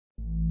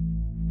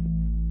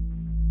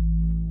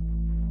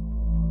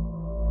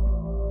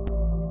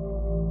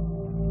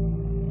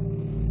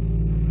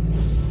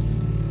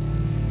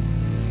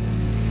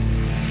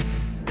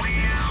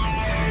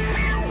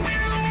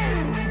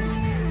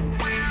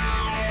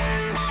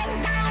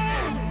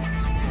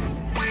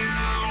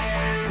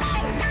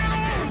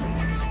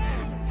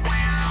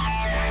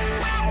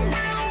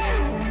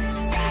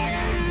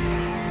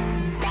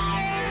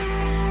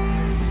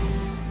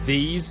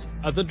These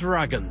are the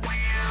dragons.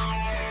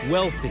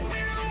 Wealthy,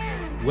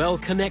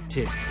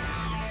 well-connected,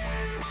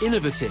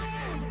 innovative,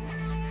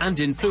 and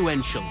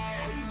influential.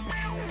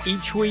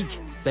 Each week,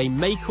 they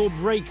make or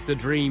break the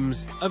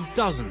dreams of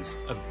dozens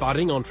of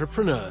budding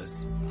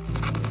entrepreneurs.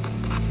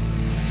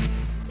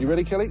 You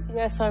ready, Kelly?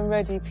 Yes, I'm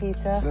ready,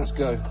 Peter. Let's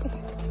go.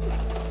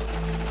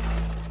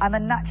 I'm a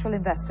natural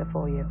investor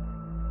for you,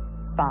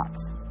 but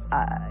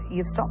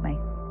you've stopped me.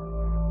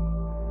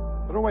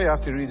 I don't know why you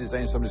have to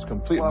redesign somebody's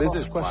complete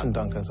business plan. Question,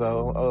 Duncan,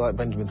 so I'd like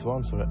Benjamin to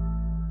answer it.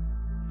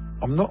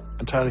 I'm not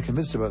entirely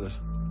convinced about this,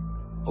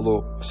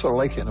 although I sort of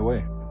like it in a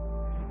way.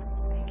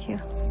 Thank you.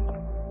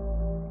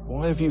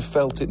 Why have you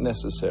felt it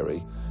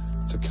necessary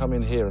to come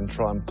in here and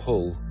try and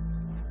pull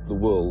the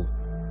wool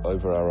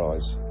over our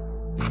eyes?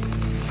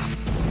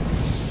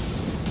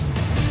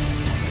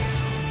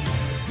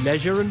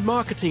 Leisure and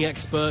marketing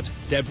expert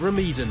Deborah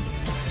Meaden.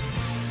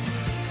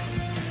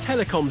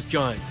 Telecoms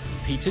giant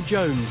Peter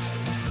Jones.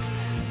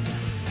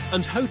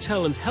 And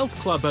hotel and health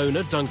club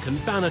owner Duncan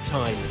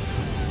Bannatyne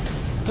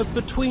have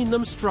between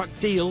them struck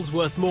deals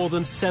worth more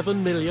than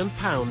 £7 million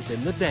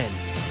in the den.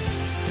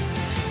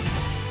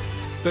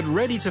 But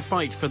ready to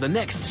fight for the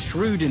next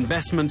shrewd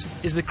investment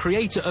is the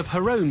creator of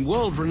her own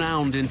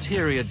world-renowned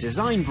interior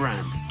design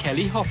brand,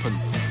 Kelly Hoppen,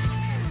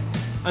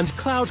 and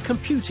cloud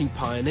computing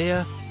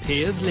pioneer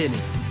Piers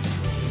Linney.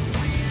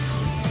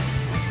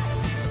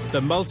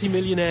 The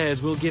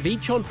multimillionaires will give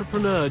each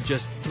entrepreneur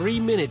just 3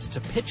 minutes to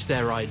pitch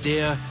their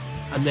idea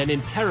and then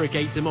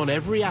interrogate them on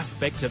every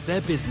aspect of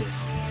their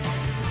business.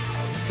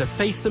 To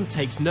face them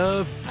takes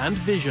nerve and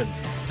vision,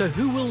 so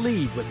who will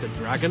lead with the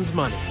dragon's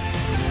money?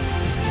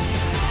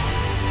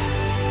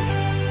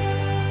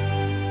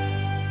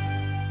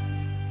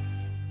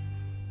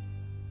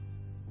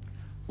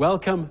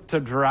 Welcome to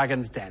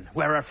Dragon's Den,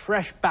 where a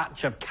fresh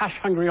batch of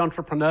cash-hungry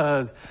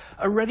entrepreneurs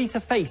are ready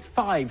to face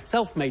 5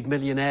 self-made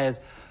millionaires,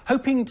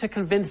 hoping to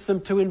convince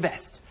them to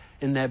invest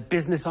in their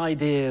business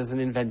ideas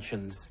and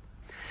inventions.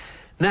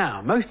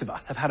 Now, most of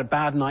us have had a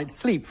bad night's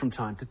sleep from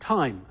time to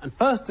time, and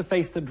first to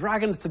face the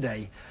dragons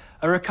today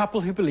are a couple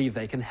who believe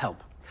they can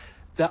help.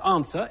 Their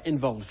answer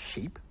involves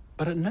sheep,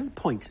 but at no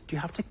point do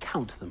you have to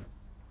count them.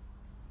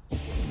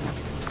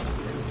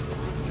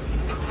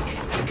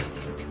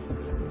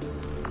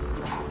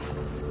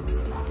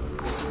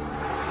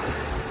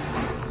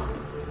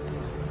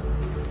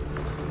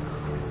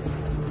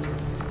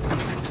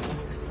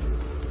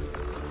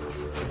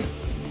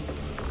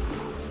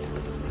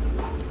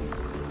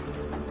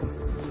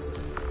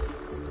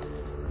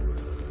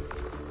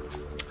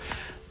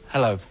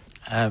 Hello,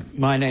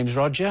 my name's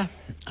Roger,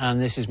 and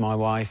this is my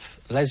wife,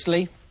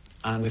 Leslie,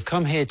 and we've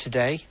come here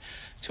today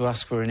to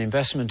ask for an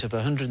investment of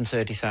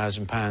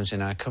 £130,000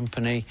 in our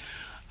company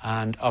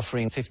and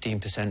offering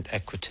 15%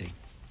 equity.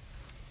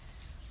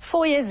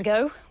 4 years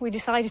ago, we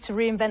decided to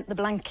reinvent the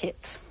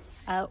blanket.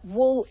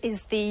 Wool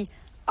is the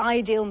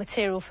ideal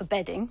material for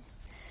bedding.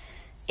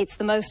 It's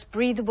the most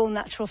breathable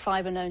natural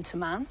fibre known to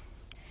man.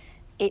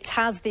 It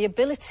has the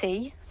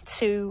ability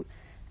to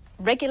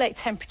regulate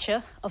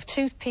temperature of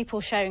 2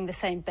 people sharing the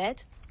same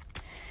bed.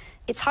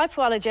 It's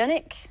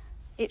hypoallergenic,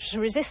 it's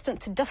resistant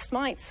to dust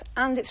mites,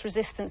 and it's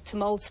resistant to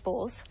mould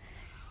spores.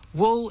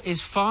 Wool is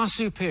far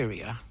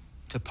superior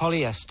to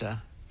polyester,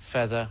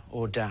 feather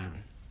or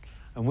down.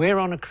 And we're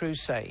on a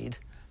crusade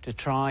to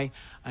try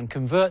and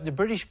convert the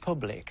British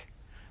public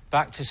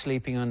back to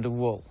sleeping under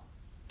wool,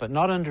 but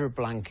not under a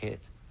blanket,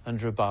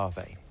 under a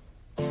barbet.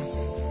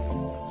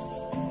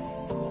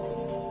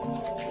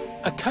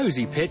 A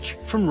cosy pitch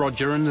from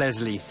Roger and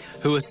Leslie,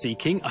 who are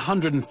seeking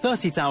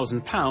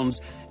 £130,000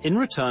 in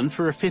return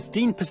for a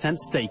 15%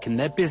 stake in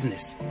their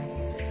business.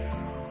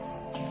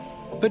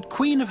 But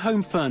Queen of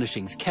Home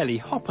Furnishings, Kelly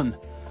Hoppen,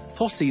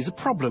 foresees a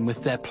problem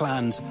with their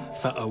plans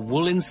for a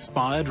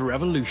wool-inspired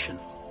revolution.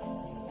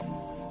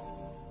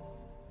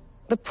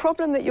 The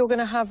problem that you're going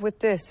to have with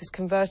this is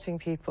converting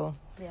people,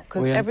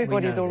 because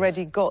everybody's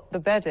already got the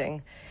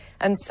bedding,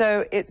 and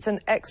so it's an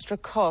extra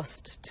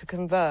cost to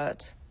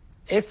convert.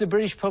 If the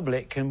British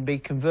public can be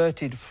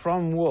converted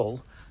from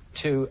wool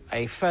to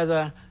a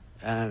feather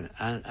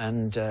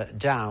and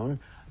down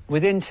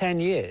within 10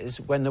 years,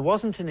 when there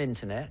wasn't an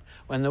internet,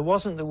 when there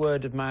wasn't the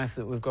word of mouth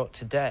that we've got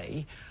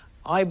today,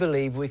 I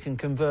believe we can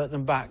convert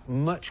them back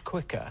much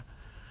quicker.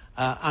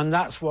 And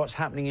that's what's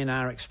happening in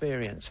our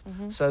experience.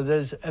 So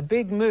there's a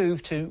big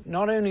move to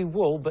not only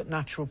wool, but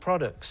natural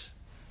products.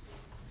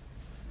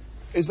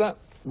 Is that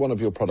one of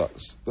your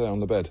products there on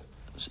the bed?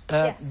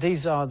 Yes.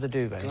 These are the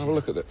duvets. Can I have a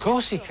look at it? Of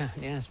course you can,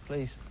 yes,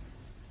 please.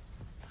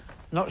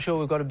 Not sure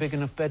we've got a big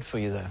enough bed for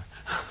you, though.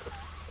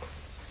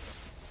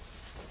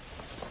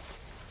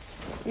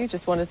 You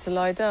just wanted to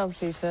lie down,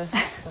 Peter.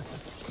 I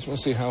just want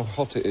to see how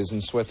hot it is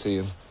and sweaty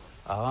and...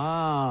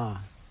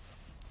 Ah.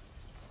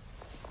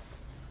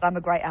 I'm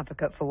a great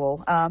advocate for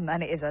wool,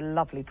 and it is a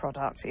lovely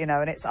product, you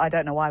know, and I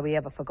don't know why we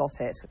ever forgot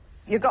it.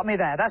 You got me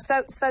there. That's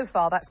so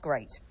far, that's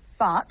great.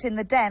 But in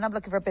the den, I'm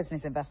looking for a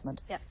business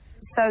investment. Yeah.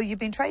 So you've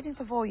been trading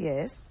for 4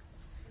 years.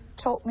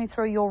 Talk me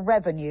through your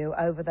revenue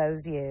over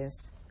those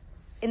years.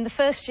 In the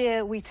first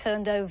year, we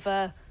turned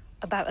over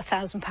about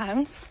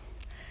 £1,000.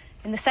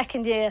 In the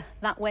second year,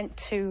 that went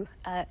to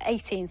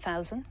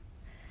 18,000.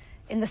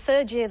 In the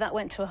third year, that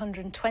went to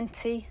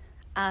 120,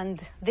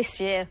 and this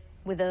year,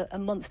 with a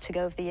month to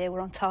go of the year,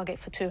 we're on target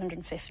for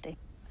 250.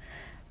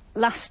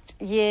 Last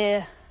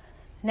year,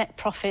 net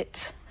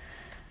profit...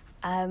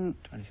 27%.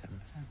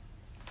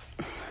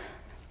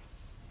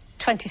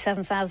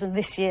 27,000,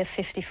 this year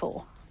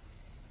 54.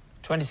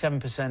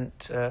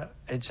 27%,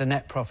 it's a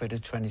net profit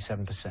of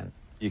 27%.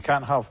 You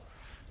can't have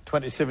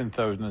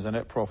 27,000 as a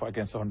net profit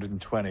against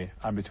 120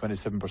 and be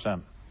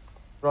 27%.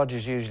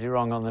 Roger's usually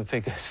wrong on the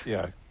figures.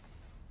 Yeah.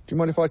 Do you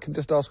mind if I can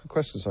just ask a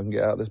question so I can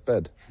get out of this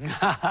bed?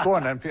 Go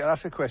on then, Peter,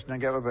 ask a question and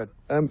get out of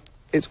bed.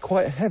 It's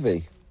quite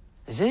heavy.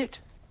 Is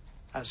it?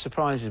 That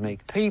surprises me.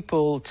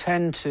 People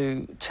tend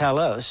to tell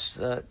us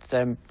that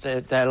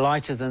they're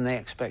lighter than they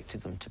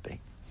expected them to be.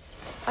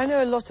 I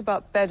know a lot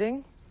about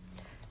bedding.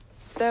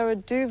 There are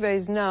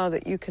duvets now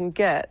that you can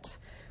get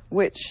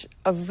which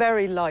are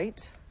very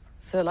light,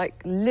 so like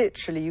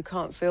literally you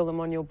can't feel them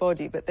on your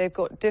body, but they've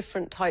got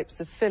different types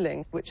of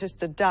filling which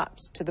just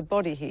adapts to the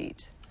body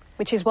heat.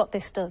 Which is what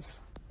this does.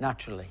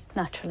 Naturally.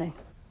 Naturally.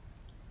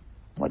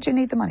 What do you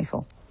need the money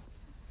for?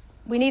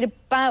 We need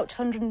about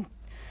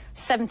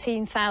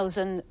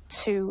 117,000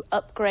 to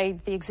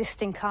upgrade the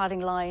existing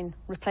carding line,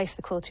 replace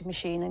the quilting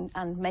machine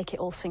and make it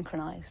all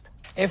synchronised.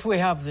 If we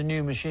have the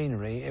new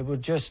machinery,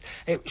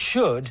 it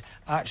should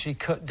actually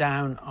cut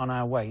down on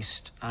our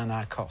waste and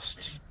our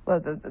costs. Well,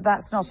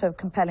 that's not a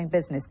compelling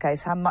business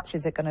case. How much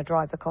is it going to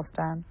drive the cost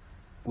down?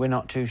 We're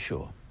not too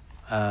sure.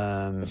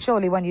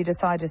 Surely when you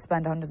decide to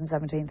spend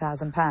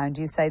 £117,000,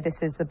 you say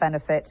this is the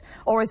benefit,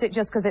 or is it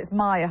just because it's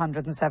my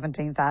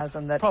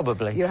 117,000 that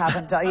Probably. You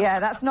haven't done? Yeah,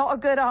 that's not a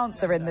good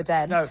answer in the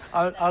den. No,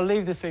 I'll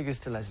leave the figures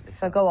to Leslie.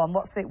 So go on,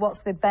 what's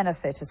the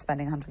benefit of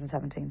spending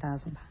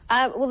 £117,000?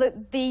 Well,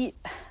 the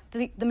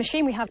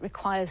machine we have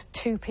requires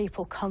 2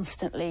 people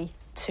constantly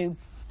to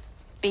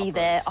be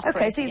there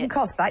operating. OK, so you can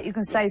cost that. You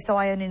can say, so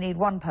I only need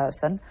 1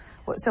 person.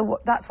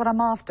 So that's what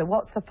I'm after.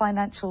 What's the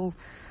financial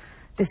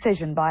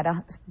decision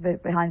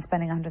behind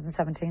spending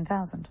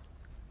 117,000?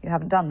 You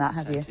haven't done that,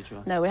 have you?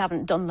 No, we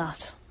haven't done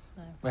that.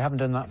 No. We haven't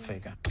done that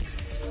figure.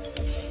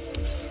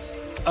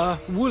 A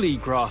woolly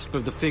grasp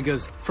of the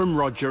figures from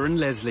Roger and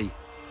Leslie.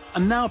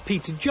 And now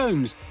Peter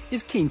Jones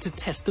is keen to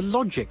test the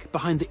logic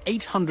behind the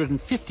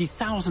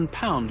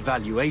 £850,000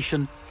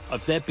 valuation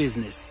of their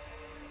business.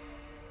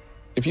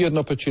 If you had an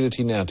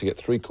opportunity now to get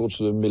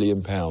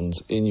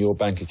 £750,000 in your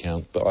bank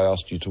account, but I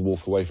asked you to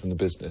walk away from the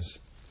business,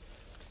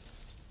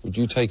 would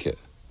you take it?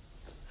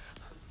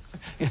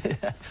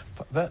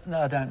 But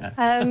no, I don't know.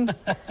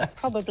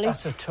 Probably.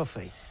 That's a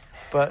toughie.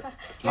 But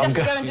we'd have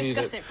to go and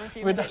discuss it for a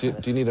few minutes. Do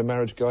you need a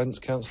marriage guidance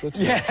counsellor?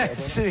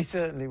 Yes, we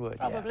certainly would.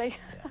 Probably.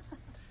 Yeah.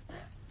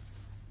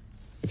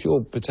 If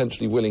you're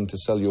potentially willing to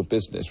sell your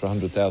business for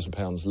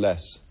 £100,000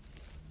 less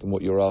than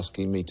what you're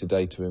asking me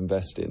today to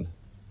invest in,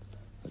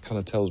 that kind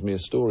of tells me a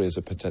story as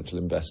a potential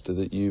investor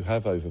that you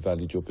have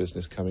overvalued your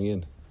business coming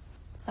in.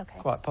 Okay.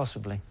 Quite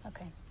possibly.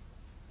 Okay.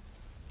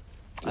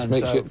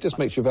 Just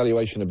makes your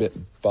valuation a bit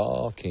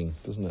barking,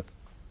 doesn't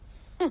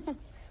it?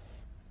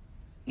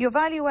 Your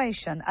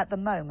valuation at the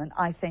moment,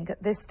 I think,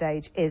 at this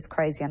stage is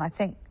crazy, and I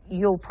think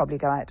you'll probably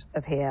go out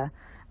of here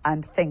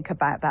and think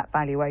about that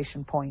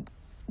valuation point.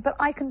 But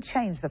I can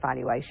change the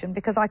valuation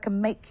because I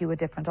can make you a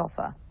different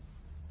offer.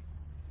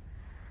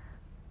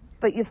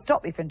 But you've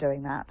stopped me from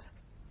doing that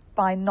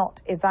by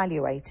not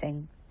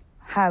evaluating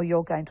how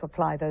you're going to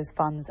apply those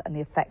funds and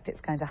the effect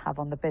it's going to have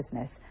on the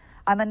business.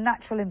 I'm a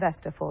natural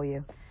investor for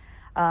you,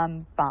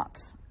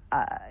 but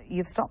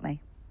you've stopped me.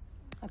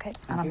 Okay.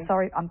 And I'm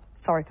sorry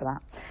for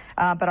that.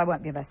 But I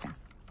won't be investing.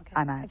 Okay.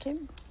 I'm out. Thank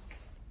you.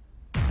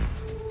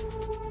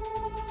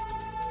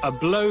 A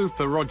blow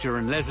for Roger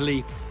and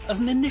Leslie as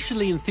an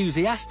initially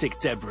enthusiastic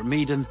Deborah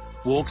Meaden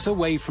walks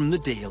away from the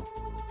deal.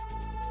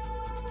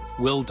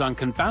 Will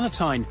Duncan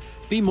Bannatyne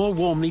be more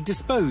warmly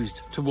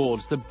disposed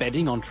towards the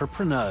bedding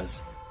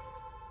entrepreneurs?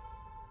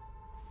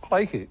 I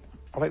like it.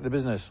 I like the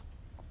business.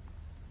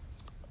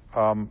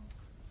 I'm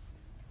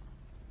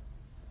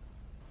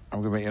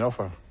going to make you an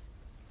offer.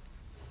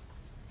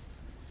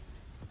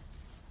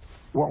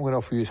 What I'm going to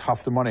offer you is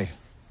half the money,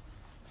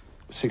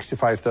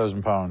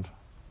 £65,000.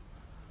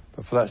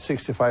 But for that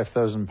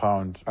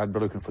 £65,000, I'd be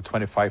looking for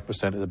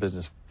 25% of the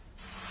business.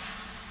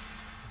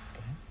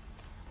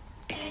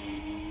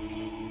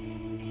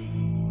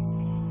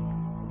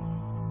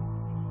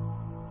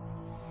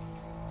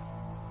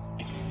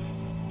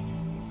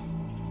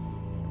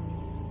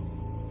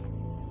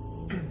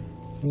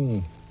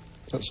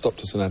 That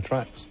stopped us in our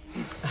tracks.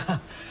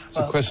 It's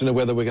a question of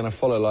whether we're going to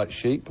follow like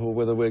sheep or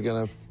whether we're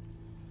going to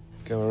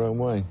go our own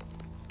way.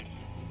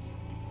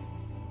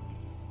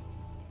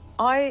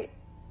 I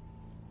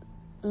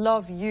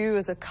love you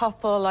as a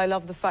couple. I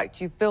love the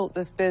fact you've built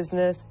this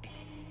business.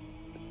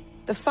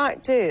 The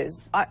fact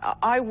is,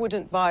 I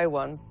wouldn't buy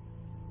one.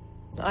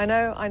 I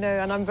know,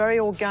 and I'm very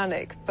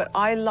organic, but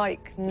I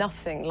like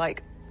nothing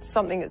like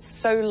something that's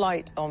so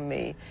light on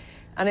me,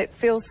 and it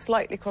feels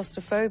slightly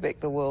claustrophobic,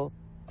 the wool.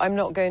 I'm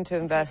not going to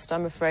invest.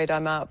 I'm afraid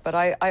I'm out. But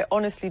I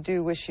honestly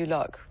do wish you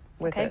luck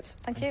with it.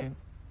 Thank you.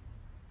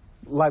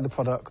 Like the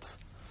product.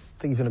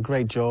 I think he's done a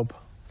great job.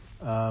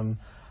 I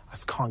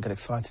just can't get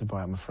excited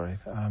by it, I'm afraid.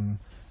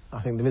 I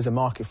think there is a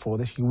market for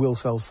this. You will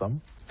sell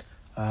some,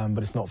 but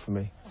it's not for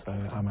me, so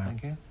I'm out.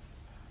 Thank you.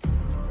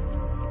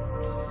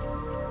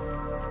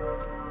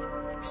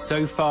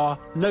 So far,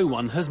 no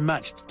one has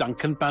matched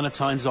Duncan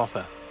Bannatyne's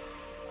offer.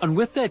 And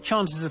with their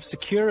chances of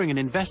securing an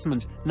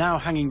investment now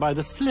hanging by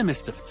the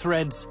slimmest of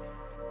threads,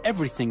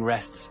 everything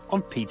rests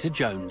on Peter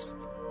Jones.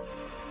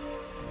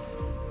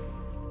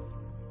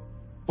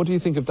 What do you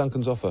think of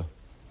Duncan's offer?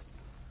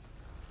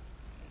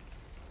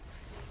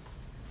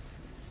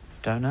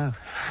 Don't know.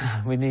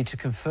 We need to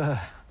confer,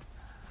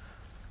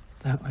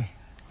 don't we?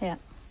 Yeah.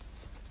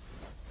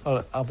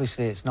 Well,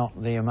 obviously it's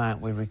not the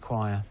amount we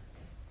require.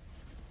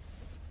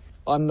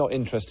 I'm not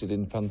interested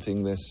in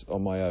punting this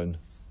on my own.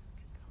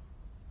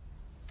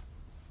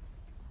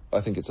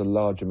 I think it's a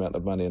large amount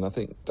of money, and I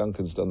think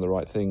Duncan's done the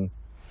right thing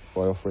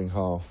by offering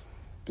half,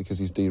 because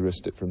he's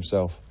de-risked it for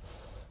himself.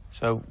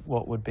 So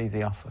what would be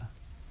the offer?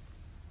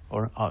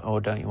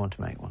 Or don't you want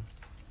to make one?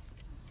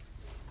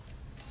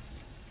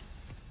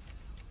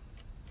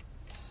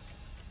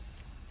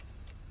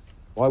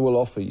 I will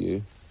offer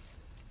you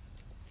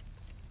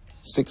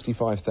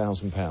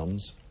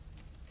 £65,000,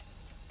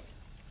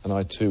 and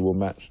I too will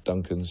match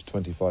Duncan's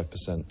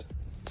 25%.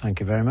 Thank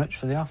you very much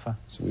for the offer.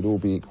 So we'd all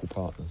be equal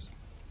partners.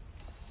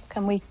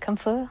 Can we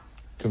confer?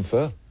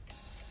 Confer.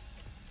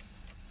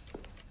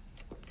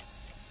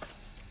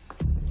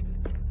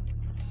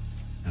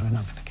 No, we're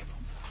not going to give up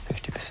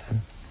 50%.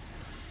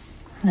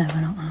 No,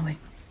 we're not, are we?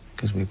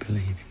 Because we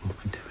believe in what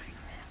we're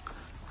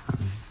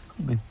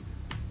doing.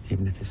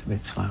 Even if it's a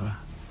bit slower,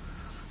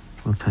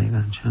 we'll take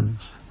that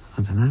chance.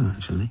 I don't know,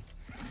 actually.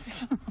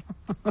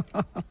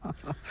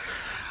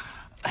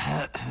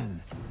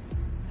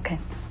 Okay.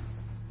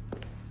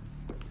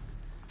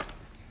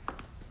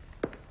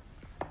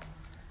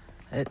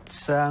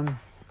 It's a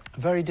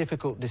very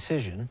difficult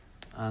decision,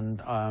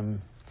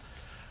 and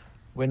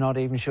we're not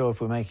even sure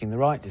if we're making the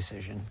right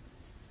decision.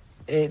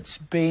 It's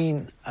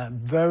been a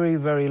very,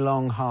 very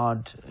long,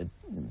 hard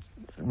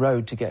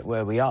road to get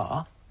where we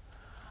are,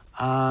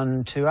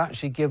 and to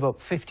actually give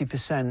up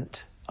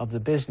 50% of the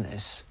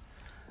business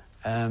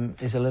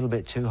is a little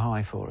bit too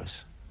high for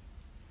us.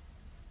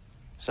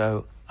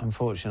 So,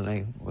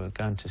 unfortunately, we're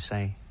going to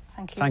say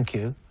thank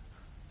you,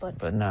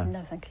 but no.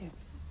 No, thank you.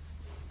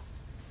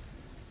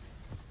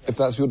 If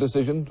that's your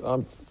decision,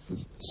 I'm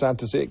sad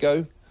to see it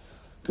go.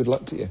 Good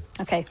luck to you.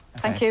 Okay,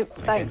 thank you.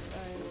 Thanks.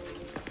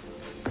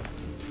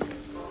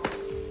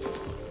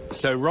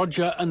 So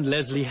Roger and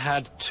Leslie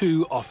had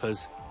two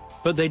offers,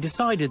 but they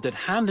decided that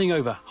handing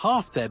over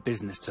half their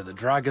business to the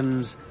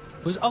Dragons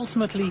was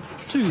ultimately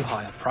too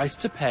high a price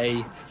to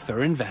pay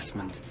for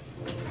investment.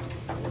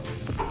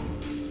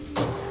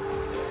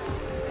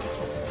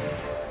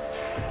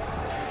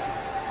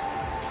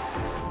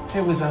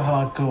 It was a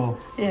hard call.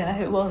 Yeah,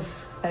 it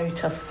was very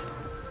tough.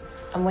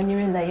 And when you're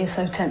in there, you're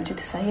so tempted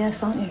to say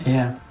yes, aren't you?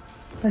 Yeah.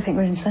 They think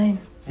we're insane.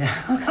 Yeah.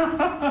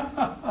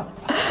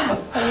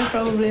 And we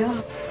probably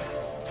are.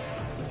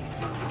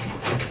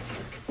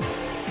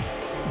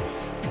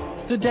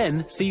 The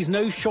Den sees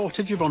no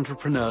shortage of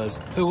entrepreneurs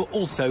who are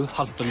also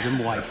husband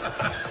and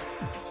wife.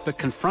 But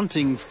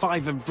confronting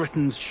 5 of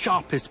Britain's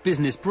sharpest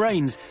business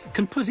brains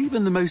can put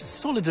even the most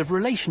solid of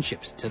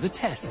relationships to the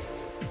test.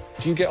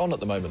 Do you get on at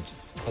the moment,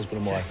 husband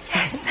and wife?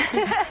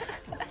 Yes.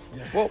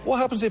 What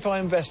happens if I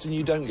invest and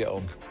you don't get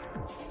on?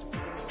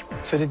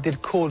 So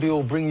did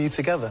cordial bring you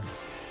together?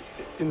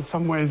 In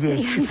some ways,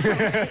 yes.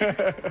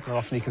 Not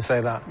often you can say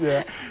that.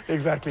 Yeah,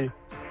 exactly.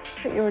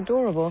 I think you're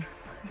adorable.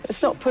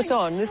 It's not put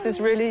on. This is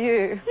really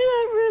you. Yeah,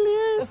 it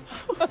really is.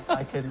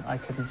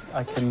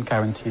 I can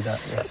guarantee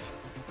that, yes.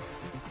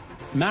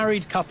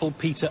 Married couple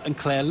Peter and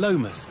Claire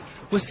Lomas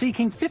were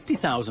seeking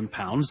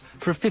 £50,000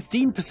 for a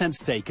 15%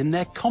 stake in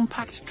their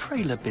compact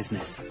trailer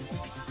business.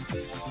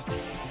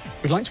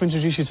 We'd like to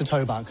introduce you to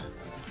Towbag,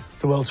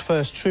 the world's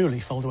first truly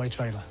fold-away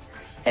trailer.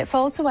 It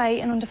folds away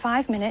in under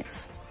 5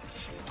 minutes,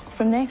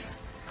 from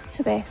this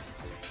to this,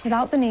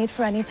 without the need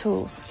for any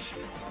tools.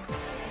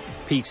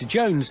 Peter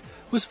Jones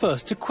was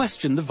first to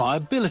question the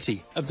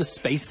viability of the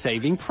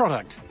space-saving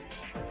product.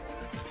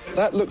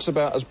 That looks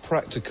about as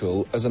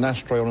practical as an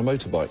ashtray on a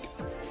motorbike.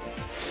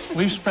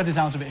 We've spread it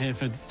out a bit here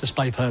for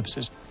display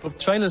purposes. But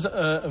trailers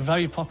are a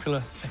very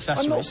popular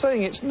accessory. I'm not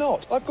saying it's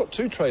not. I've got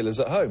 2 trailers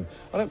at home.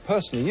 I don't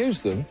personally use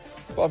them,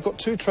 but I've got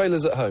 2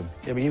 trailers at home.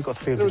 Yeah, but you've got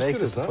 300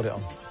 acres to put it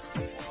on.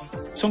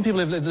 Some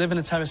people live in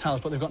a terrace house,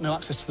 but they've got no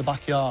access to the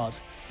backyard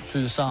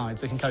through the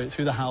sides. They can carry it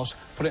through the house,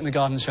 put it in the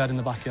garden shed in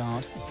the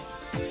backyard.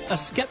 A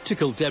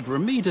sceptical Deborah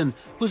Meaden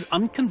was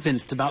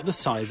unconvinced about the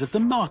size of the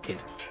market.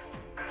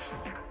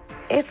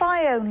 If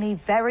I only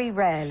very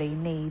rarely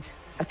need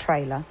a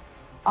trailer,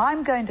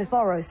 I'm going to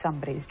borrow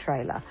somebody's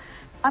trailer.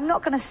 I'm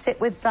not going to sit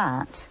with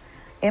that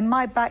in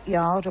my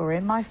backyard or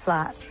in my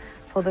flat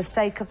for the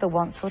sake of the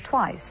once or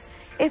twice.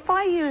 If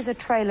I use a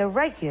trailer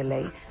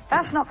regularly,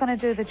 that's not going to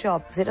do the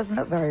job because it doesn't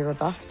look very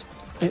robust.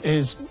 It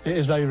is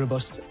very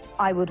robust.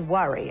 I would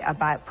worry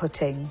about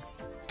putting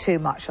too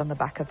much on the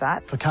back of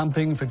that. For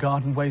camping, for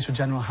garden waste, for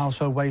general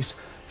household waste,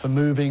 for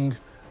moving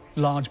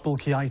large,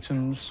 bulky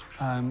items,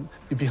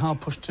 you'd be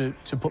hard-pushed to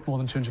put more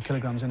than 200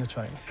 kilograms in a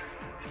trailer.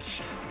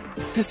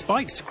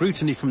 Despite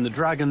scrutiny from the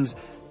Dragons,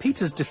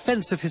 Peter's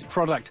defence of his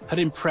product had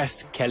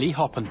impressed Kelly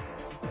Hoppen.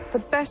 The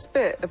best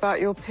bit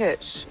about your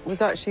pitch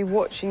was actually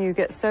watching you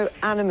get so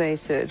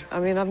animated. I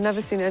mean, I've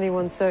never seen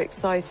anyone so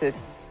excited.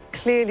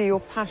 Clearly, you're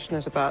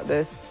passionate about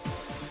this.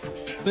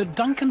 But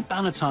Duncan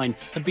Bannatyne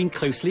had been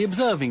closely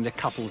observing the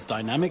couple's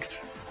dynamics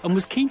and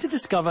was keen to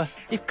discover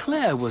if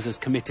Claire was as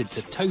committed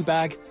to toe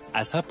bag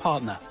as her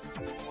partner.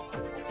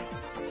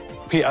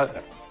 Peter,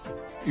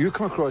 you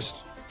come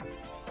across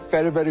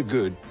very, very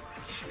good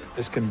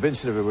as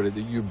convincing everybody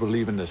that you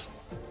believe in this.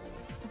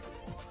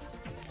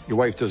 Your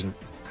wife doesn't.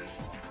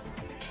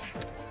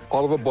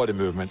 All of her body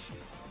movement,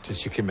 since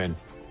she came in,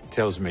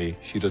 tells me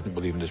she doesn't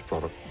believe in this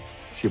product.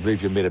 She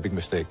believes you made a big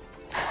mistake.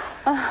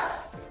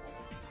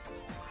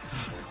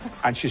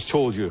 And she's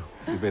told you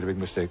you've made a big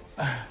mistake.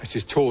 And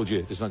she's told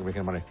you there's not going to make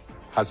any money,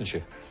 hasn't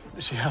she?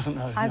 She hasn't,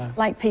 no.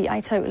 Like Pete, I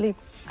totally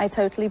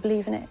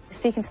believe in it.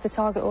 Speaking to the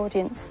target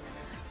audience,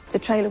 the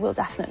trailer will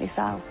definitely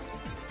sell.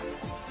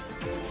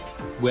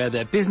 Where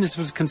their business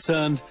was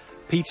concerned,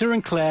 Peter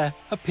and Claire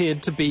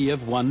appeared to be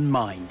of one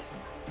mind.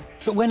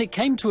 But when it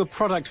came to a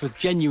product with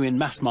genuine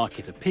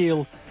mass-market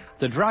appeal,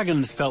 the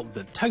Dragons felt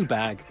that toe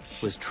bag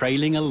was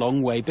trailing a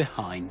long way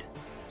behind.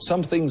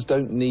 Some things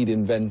don't need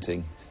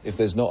inventing if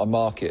there's not a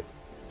market.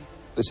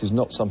 This is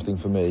not something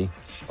for me.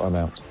 I'm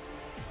out.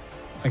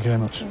 Thank you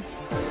very much.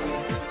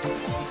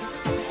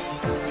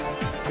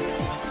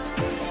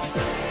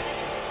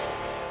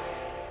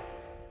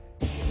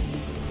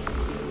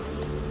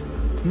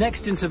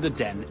 Next into the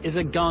den is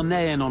a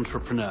Ghanaian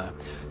entrepreneur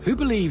who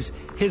believes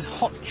his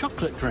hot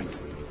chocolate drink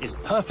is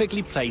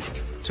perfectly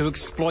placed to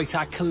exploit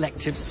our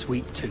collective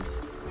sweet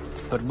tooth.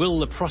 But will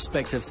the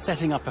prospect of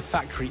setting up a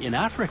factory in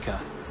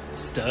Africa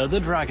stir the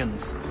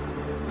Dragons?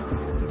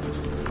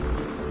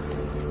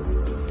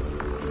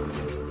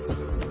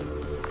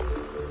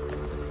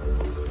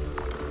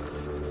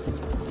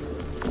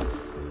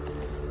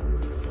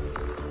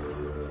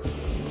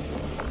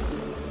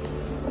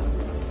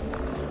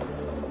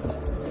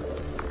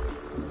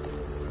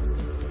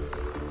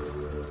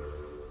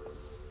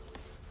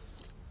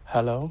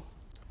 Hello,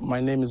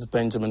 my name is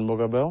Benjamin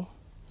Mogabel.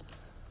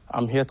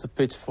 I'm here to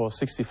pitch for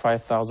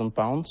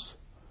 £65,000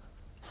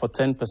 for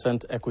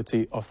 10%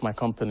 equity of my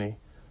company,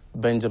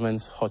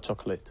 Benjamin's Hot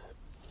Chocolate.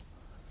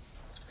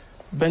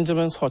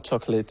 Benjamin's Hot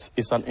Chocolate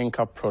is an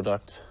in-cap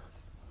product.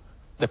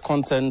 The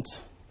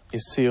content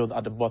is sealed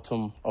at the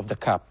bottom of the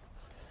cap.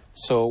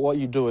 So what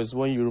you do is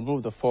when you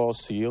remove the foil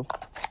seal,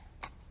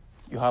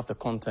 you have the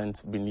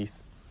content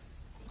beneath.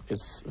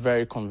 It's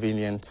very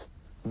convenient,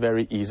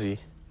 very easy,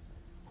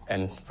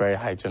 and very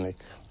hygienic.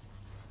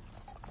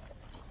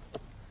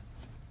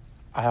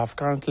 I have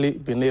currently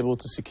been able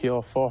to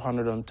secure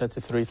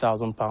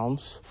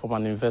 £433,000 from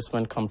an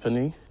investment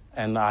company,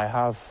 and I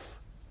have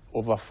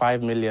over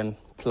 5 million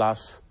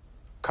plus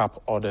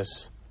cup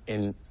orders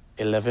in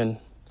 11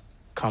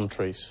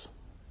 countries.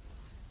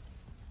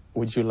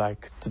 Would you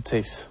like to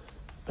taste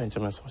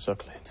Benjamin's Hot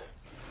Chocolate?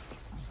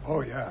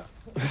 Oh, yeah.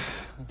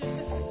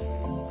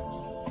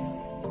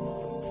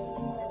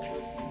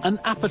 An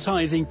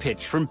appetising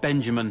pitch from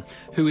Benjamin,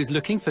 who is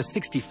looking for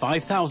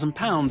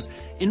 £65,000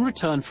 in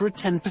return for a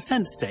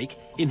 10% stake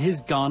in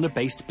his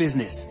Ghana-based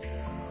business.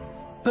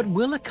 But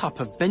will a cup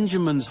of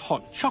Benjamin's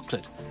hot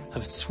chocolate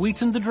have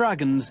sweetened the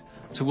Dragons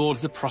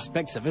towards the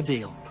prospects of a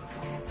deal?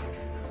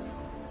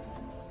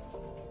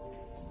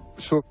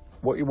 So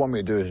what you want me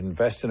to do is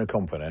invest in a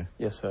company?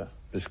 Yes, sir.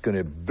 That's going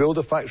to build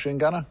a factory in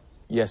Ghana?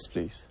 Yes,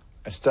 please.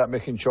 And start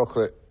making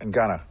chocolate in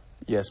Ghana?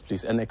 Yes,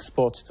 please, and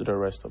export to the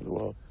rest of the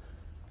world.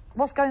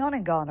 What's going on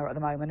in Ghana at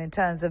the moment in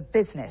terms of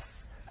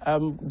business?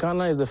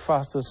 Ghana is the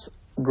fastest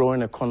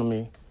growing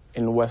economy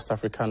in West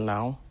Africa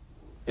now.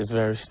 It's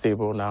very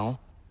stable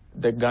now.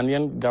 The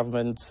Ghanaian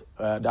government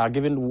they are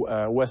giving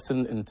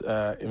Western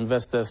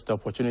investors the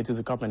opportunity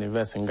to come and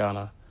invest in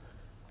Ghana.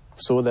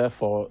 So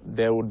therefore,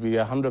 there would be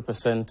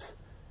 100%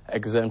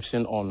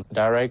 exemption on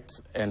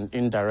direct and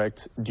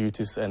indirect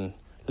duties and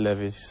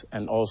levies,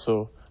 and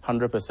also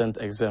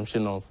 100%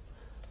 exemption of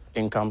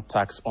income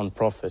tax on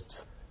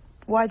profit.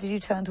 Why did you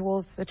turn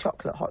towards the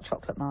hot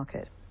chocolate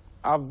market?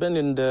 I've been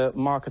in the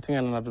marketing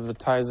and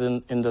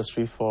advertising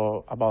industry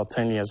for about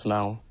 10 years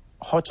now.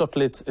 Hot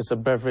chocolate is a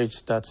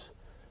beverage that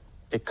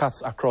it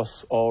cuts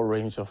across all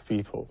range of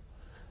people.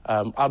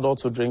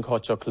 Adults will drink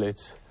hot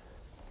chocolate,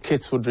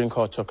 kids will drink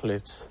hot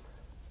chocolate.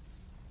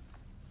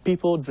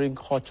 People drink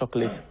hot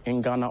chocolate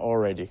in Ghana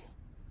already.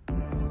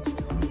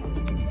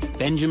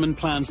 Benjamin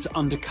plans to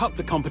undercut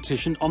the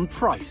competition on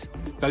price,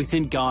 both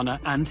in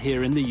Ghana and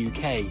here in the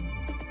UK.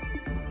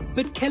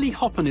 But Kelly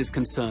Hoppen is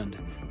concerned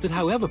that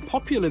however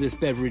popular this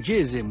beverage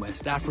is in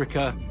West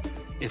Africa,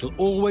 it'll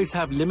always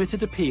have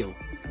limited appeal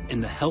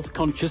in the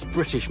health-conscious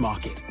British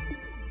market.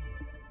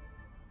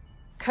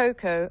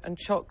 Cocoa and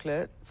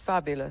chocolate,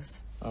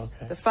 fabulous.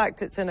 Okay. The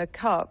fact it's in a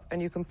cup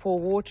and you can pour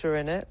water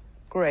in it,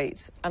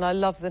 great. And I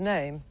love the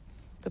name.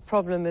 The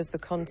problem is the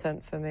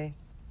content for me.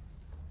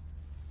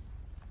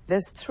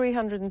 There's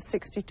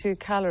 362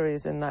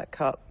 calories in that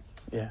cup.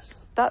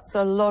 Yes. That's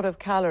a lot of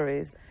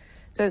calories.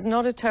 So it's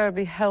not a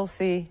terribly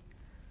healthy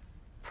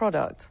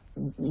product.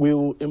 We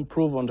will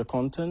improve on the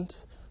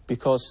content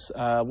because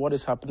what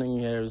is happening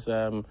here is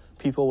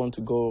people want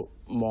to go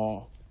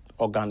more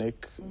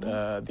organic.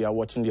 They are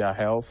watching their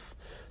health.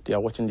 They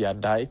are watching their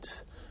diet.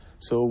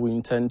 So we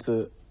intend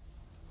to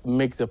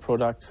make the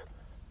product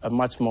a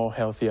much more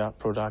healthier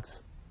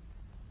product.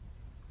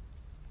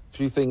 A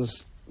few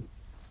things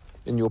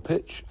in your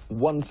pitch.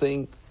 One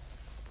thing,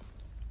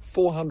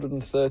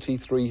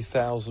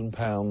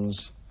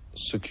 £433,000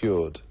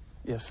 secured.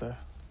 Yes, sir.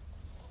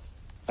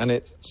 And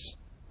it's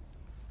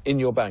in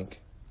your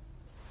bank?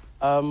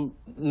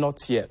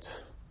 Not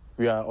yet.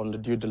 We are on the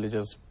due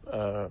diligence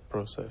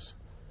process.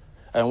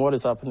 And what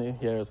is happening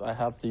here is I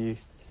have the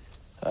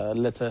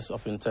letters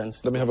of intent.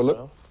 Let me have a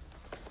look.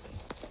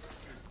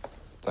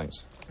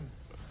 Thanks.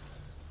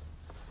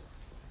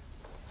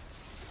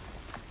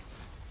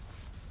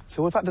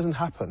 So if that doesn't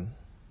happen,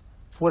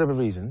 for whatever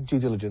reason, due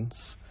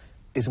diligence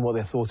isn't what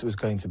they thought it was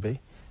going to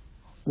be,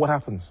 what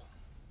happens?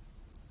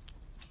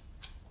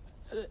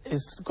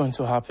 It's going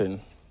to happen.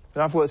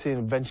 And I've worked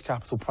in venture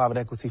capital, private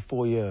equity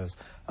 4 years.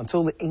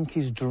 Until the ink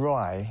is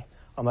dry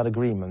on that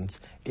agreement,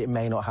 it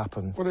may not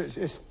happen. Well,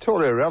 it's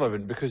totally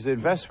irrelevant because the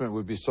investment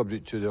would be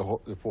subject to the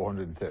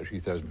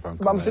 £433,000.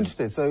 But I'm just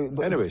interested, so...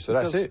 Anyway, so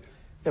that's it.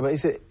 Yeah, but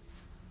is it...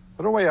 I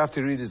don't know why you have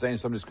to redesign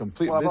somebody's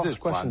complete Well, I've asked business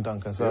a question, plan.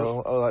 Duncan,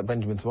 so I'd like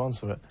Benjamin to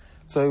answer it.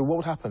 So what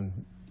would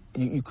happen?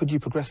 Could you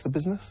progress the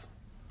business?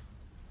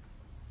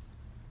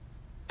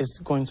 It's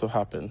going to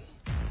happen.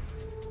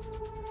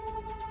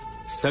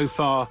 So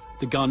far,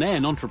 the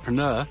Ghanaian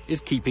entrepreneur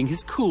is keeping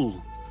his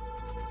cool.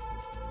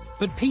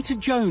 But Peter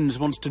Jones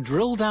wants to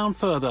drill down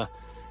further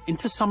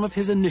into some of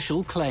his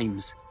initial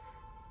claims.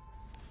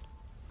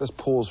 Let's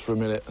pause for a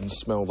minute and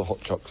smell the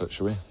hot chocolate,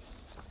 shall we?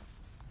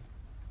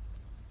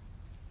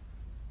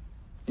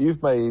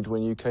 You've made,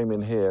 when you came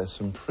in here,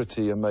 some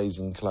pretty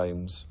amazing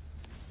claims.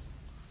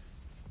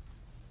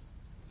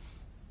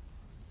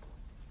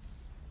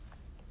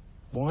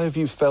 Why have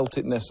you felt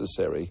it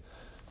necessary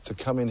to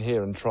come in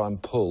here and try and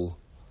pull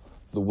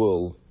the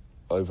wool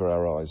over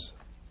our eyes?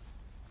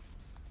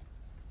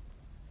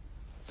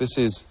 This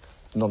is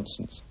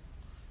nonsense.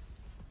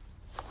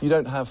 You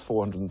don't have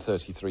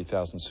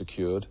 433,000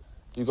 secured.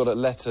 You've got a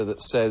letter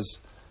that says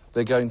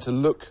they're going to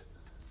look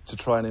to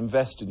try and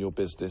invest in your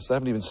business. They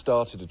haven't even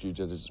started a due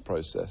diligence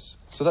process.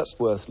 So that's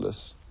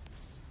worthless.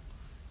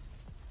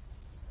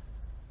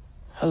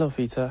 Hello,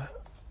 Peter.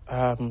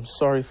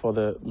 Sorry for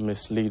the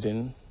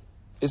misleading.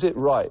 Is it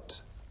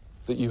right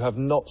that you have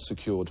not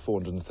secured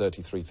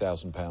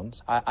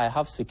 £433,000? I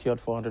have secured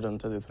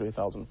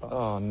 £433,000.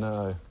 Oh,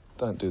 no.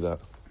 Don't do that.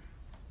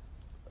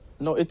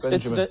 No, it's the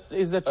truth.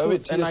 Owe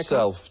it to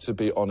yourself to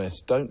be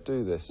honest. Don't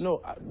do this.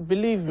 No,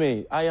 believe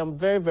me, I am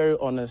very, very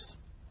honest,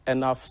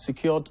 and I've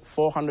secured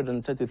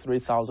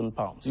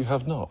 £433,000. You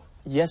have not?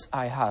 Yes,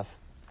 I have.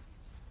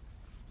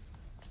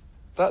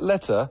 That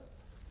letter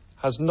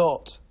has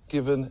not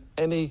given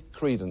any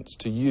credence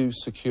to you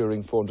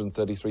securing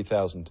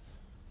 433,000.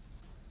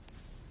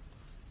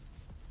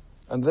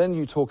 And then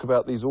you talk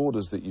about these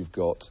orders that you've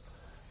got,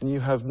 and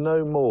you have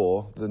no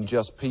more than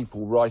just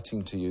people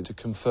writing to you to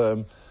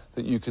confirm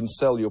that you can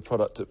sell your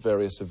product at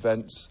various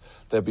events.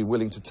 They'll be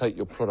willing to take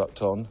your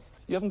product on.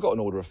 You haven't got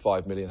an order of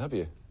 5 million, have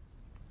you?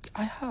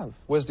 I have.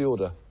 Where's the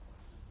order?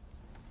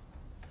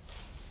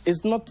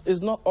 It's not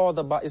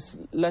order, but it's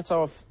letter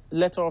of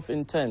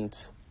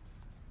intent.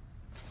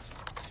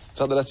 Is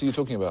that the letter you're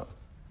talking about?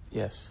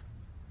 Yes.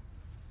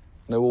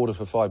 No order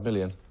for 5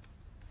 million?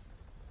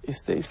 It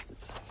states...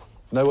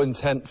 No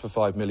intent for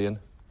 5 million?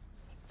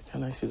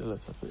 Can I see the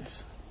letter,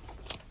 please?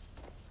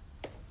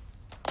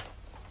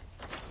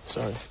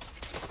 Sorry.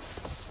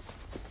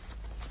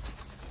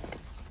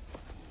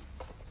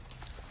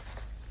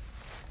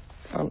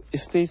 It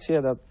states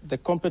here that the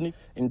company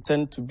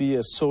intends to be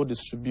a sole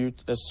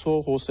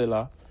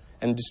wholesaler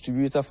and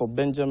distributor for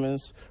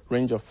Benjamin's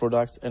range of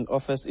products and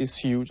offers its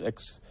huge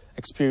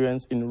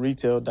experience in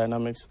retail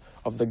dynamics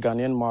of the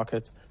Ghanaian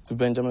market to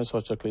Benjamin's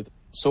hot chocolate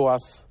so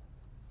as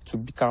to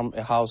become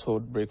a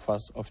household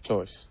breakfast of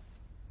choice.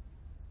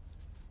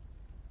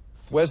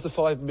 Where's the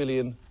 5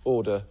 million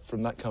order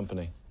from that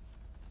company?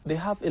 They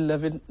have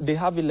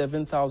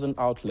 11,000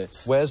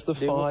 outlets. Where's the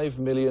 5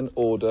 million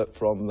order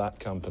from that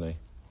company?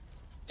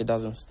 It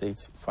doesn't state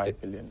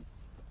 5 million.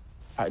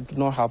 I do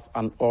not have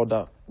an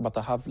order, but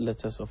I have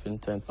letters of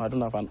intent. I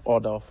don't have an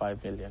order of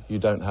 5 million. You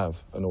don't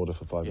have an order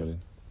for 5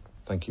 million?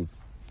 Thank you.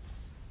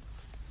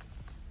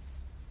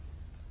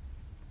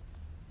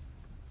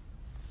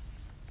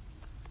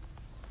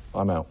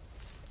 I'm out.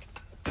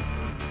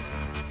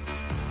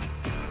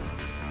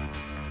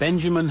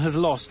 Benjamin has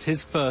lost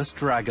his first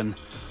dragon.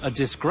 A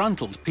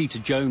disgruntled Peter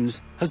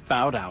Jones has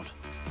bowed out.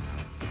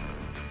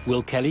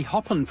 Will Kelly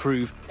Hoppen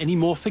prove any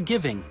more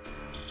forgiving?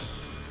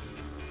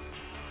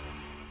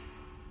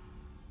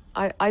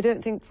 I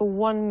don't think for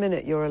 1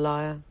 minute you're a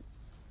liar.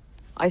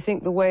 I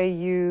think the way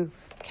you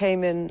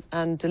came in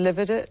and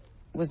delivered it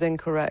was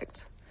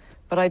incorrect.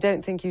 But I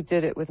don't think you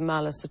did it with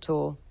malice at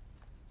all.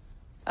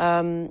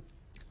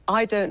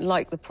 I don't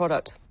like the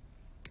product.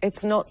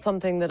 It's not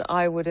something that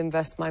I would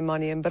invest my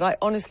money in, but I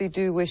honestly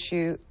do wish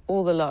you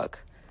all the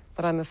luck.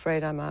 But I'm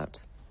afraid I'm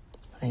out.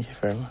 Thank you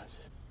very much.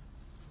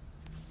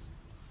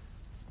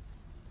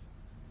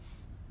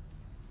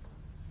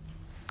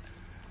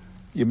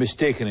 You're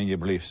mistaken in your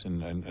beliefs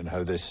and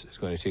how this is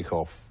going to take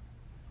off.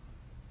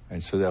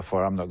 And so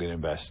therefore I'm not going to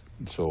invest,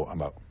 and so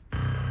I'm out.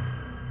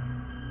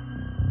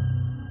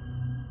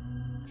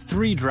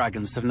 3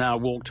 dragons have now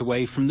walked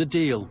away from the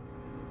deal.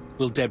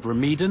 Will Deborah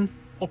Meaden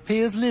or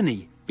Piers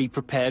Linney be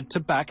prepared to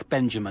back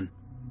Benjamin?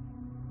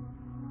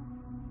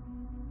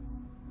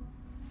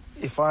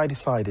 If I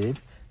decided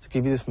to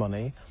give you this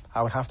money,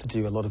 I would have to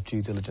do a lot of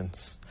due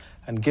diligence.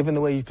 And given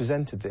the way you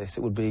presented this,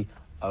 it would be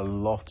a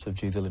lot of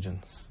due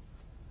diligence.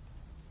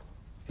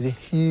 It's a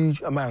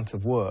huge amount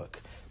of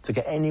work to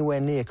get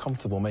anywhere near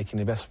comfortable making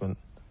an investment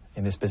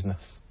in this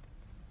business.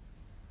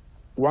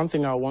 One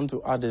thing I want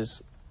to add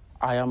is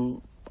I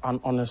am an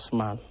honest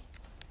man.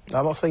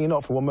 I'm not saying you're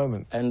not for one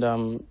moment. And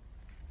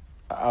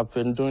I've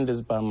been doing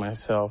this by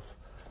myself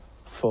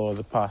for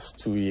the past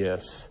 2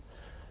 years.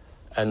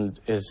 And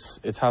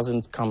it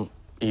hasn't come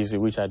easy,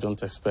 which I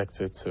don't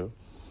expect it to.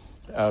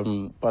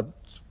 But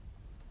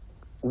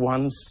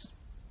once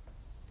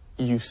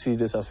you see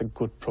this as a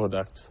good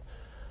product,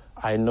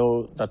 I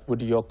know that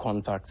with your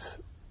contacts,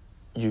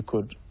 you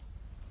could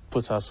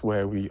put us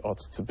where we ought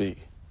to be.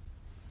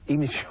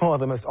 Even if you are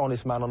the most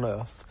honest man on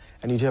earth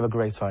and you do have a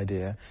great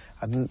idea,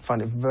 I didn't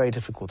find it very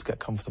difficult to get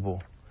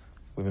comfortable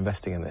with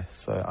investing in this,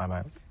 so I'm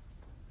out.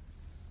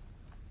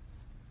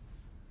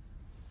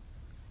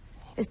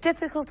 It's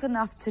difficult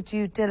enough to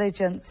due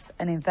diligence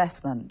an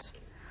investment,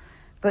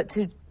 but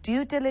to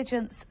due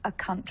diligence a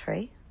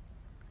country,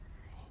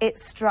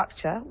 its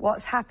structure,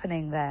 what's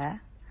happening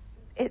there,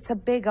 it's a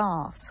big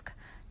ask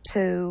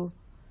to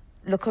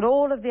look at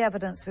all of the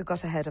evidence we've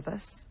got ahead of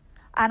us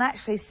and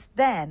actually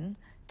then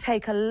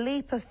take a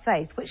leap of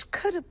faith, which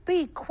could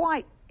be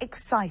quite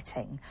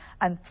exciting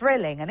and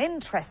thrilling and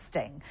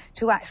interesting,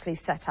 to actually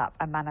set up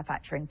a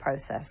manufacturing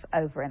process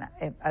over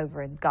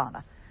in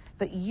Ghana.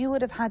 But you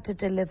would have had to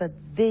deliver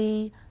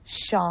the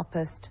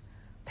sharpest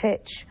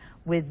pitch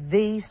with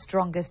the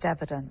strongest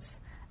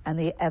evidence, and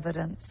the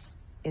evidence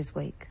is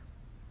weak.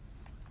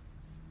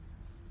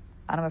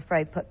 And I'm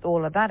afraid put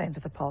all of that into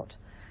the pot,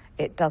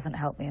 it doesn't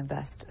help me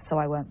invest, so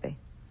I won't be.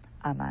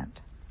 I'm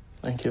out.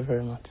 Thank you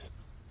very much.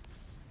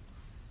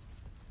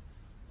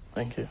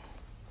 Thank you.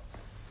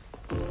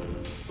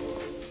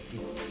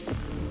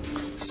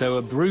 So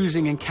a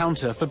bruising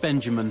encounter for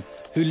Benjamin,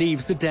 who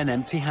leaves the den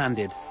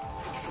empty-handed.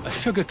 A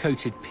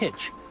sugar-coated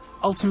pitch,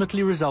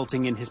 ultimately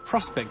resulting in his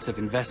prospects of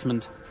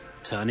investment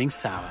turning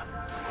sour.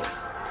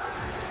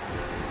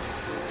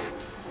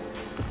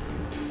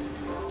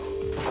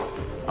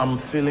 I'm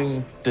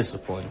feeling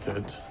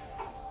disappointed.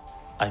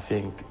 I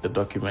think the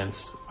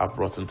documents I've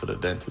brought into the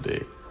den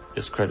today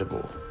is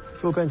credible.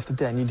 If you're going to the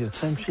den, you need a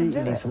term sheet,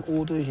 you need some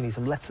orders, you need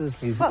some letters.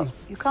 Well,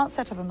 you can't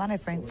set up a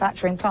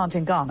manufacturing plant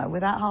in Ghana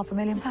without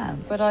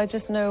 £500,000. But I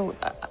just know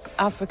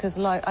Africa's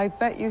life. I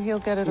bet you he'll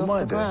get it off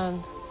the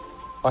ground.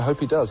 I hope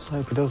he does. I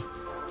hope he does.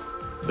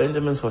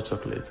 Benjamin's Hot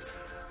Chocolates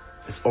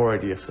is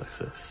already a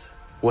success,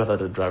 whether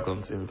the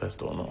dragons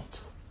invest or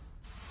not.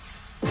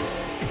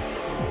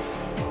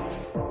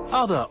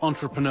 Other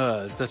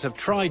entrepreneurs that have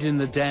tried in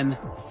the den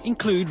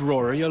include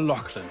Rory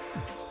O'Loughlin.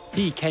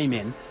 He came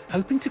in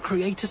hoping to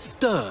create a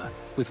stir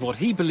with what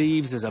he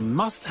believes is a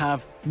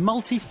must-have,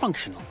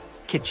 multifunctional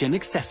kitchen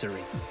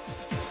accessory.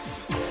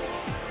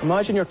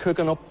 Imagine you're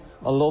cooking up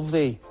a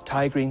lovely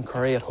Thai green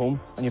curry at home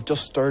and you've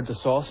just stirred the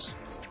sauce.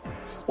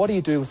 What do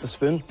you do with the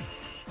spoon?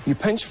 You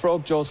pinch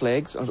Frog Jaw's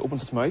legs and it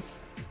opens its mouth.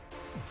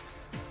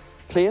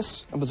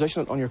 Place and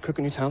position it on your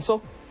cooking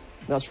utensil.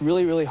 That's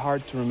really, really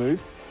hard to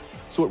remove,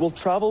 so it will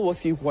travel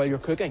with you while you're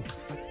cooking.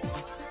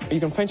 You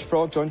can pinch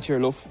Frog Jaw into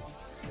your loaf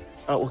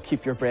and it will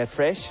keep your bread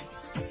fresh.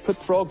 Put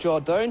Frog Jaw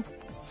down,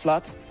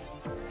 flat,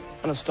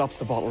 and it stops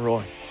the bottle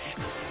roaring.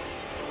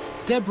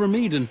 Deborah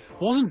Meaden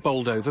wasn't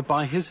bowled over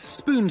by his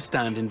spoon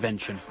stand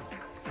invention.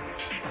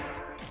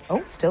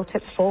 Oh, still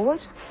tips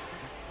forward.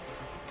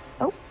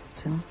 Oh,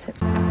 still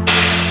tips.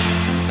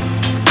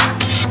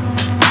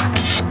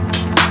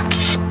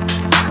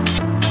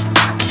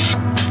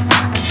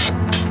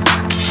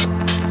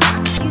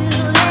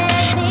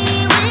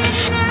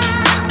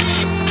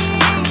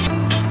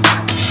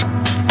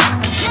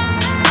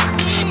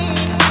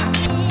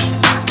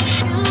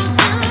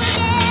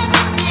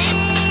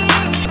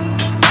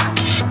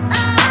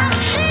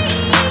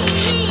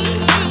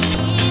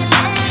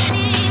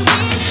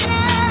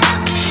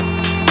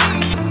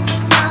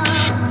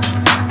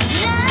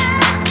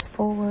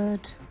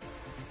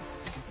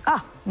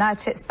 Now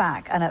tits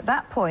back, and at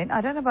that point, I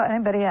don't know about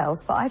anybody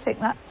else, but I think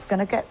that's going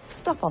to get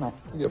stuff on it.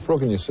 You get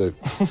frog in your soup.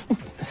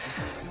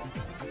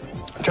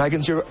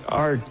 Dragons, you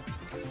are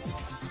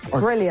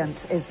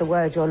Brilliant is the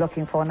word you're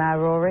looking for now,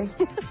 Rory.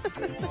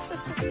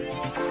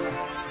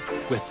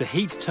 With the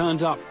heat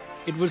turned up,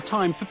 it was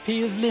time for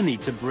Piers Linney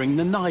to bring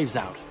the knives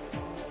out.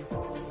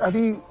 Have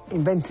you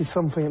invented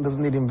something that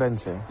doesn't need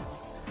inventing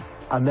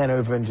and then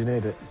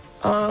over-engineered it?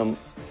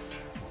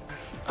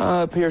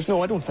 Piers,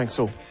 no, I don't think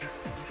so.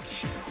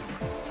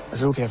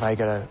 Is it OK if I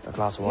get a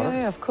glass of water?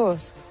 Yeah, of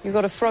course. You've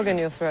got a frog in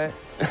your throat.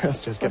 It's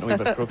just getting a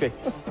wee bit croaky.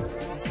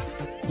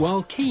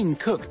 While keen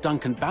cook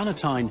Duncan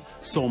Bannatyne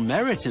saw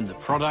merit in the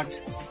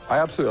product, I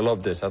absolutely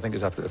love this. I think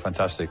it's absolutely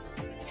fantastic.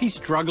 he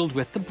struggled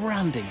with the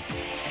branding.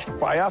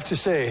 But I have to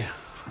say,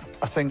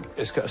 I think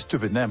it's got a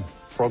stupid name,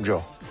 Frog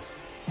Jaw.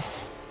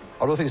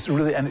 I don't think it's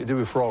really anything to do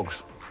with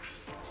frogs.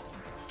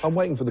 I'm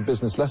waiting for the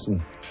business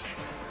lesson.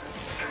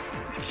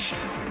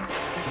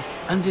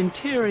 And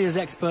interiors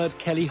expert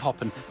Kelly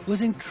Hoppen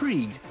was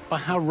intrigued by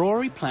how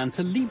Rory planned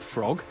to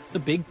leapfrog the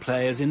big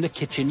players in the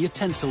kitchen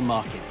utensil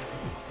market.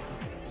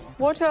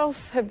 What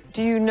else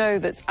do you know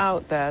that's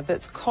out there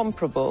that's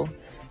comparable,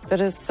 that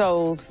has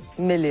sold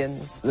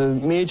millions? The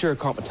major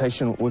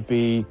competition would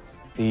be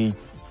the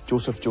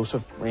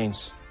Joseph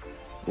range.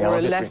 Or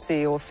a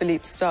Lessie or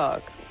Philippe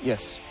Starck.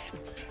 Yes.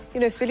 You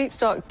know, Philippe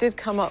Starck did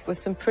come up with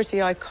some pretty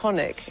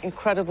iconic,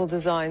 incredible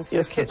designs for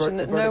the kitchen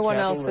that no one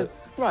else had.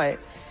 Right.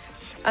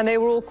 And they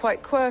were all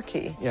quite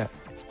quirky. Yeah.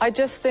 I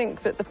just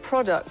think that the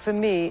product, for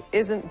me,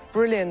 isn't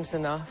brilliant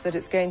enough that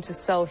it's going to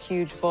sell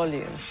huge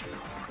volume.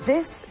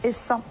 This is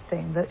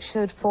something that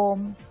should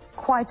form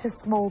quite a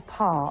small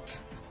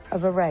part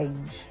of a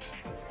range.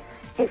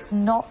 It's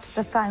not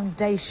the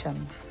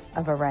foundation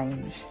of a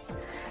range.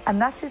 And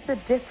that is the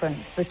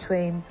difference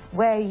between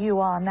where you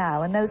are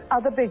now and those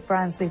other big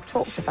brands we've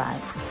talked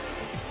about.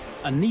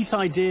 A neat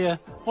idea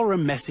or a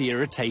messy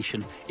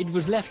irritation, it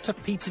was left to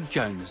Peter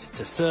Jones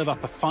to serve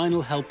up a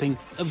final helping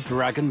of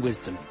dragon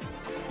wisdom.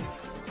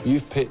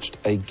 You've pitched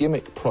a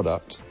gimmick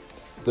product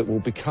that will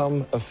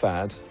become a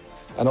fad,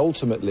 and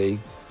ultimately,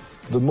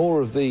 the more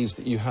of these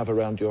that you have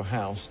around your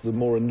house, the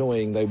more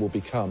annoying they will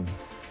become.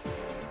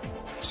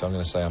 So I'm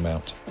going to say I'm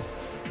out.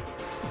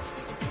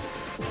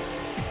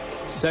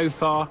 So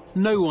far,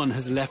 no one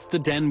has left the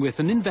den with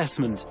an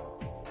investment.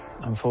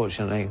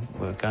 Unfortunately,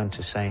 we're going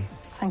to say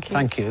thank you.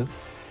 Thank you,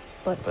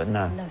 but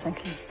no. No,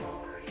 thank you.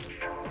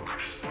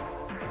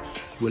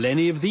 Will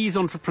any of these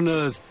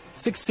entrepreneurs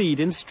succeed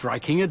in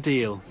striking a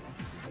deal?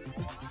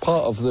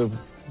 Part of the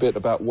bit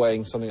about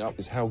weighing something up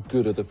is how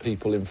good are the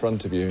people in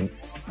front of you.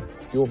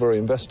 You're very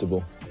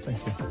investable. Thank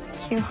you.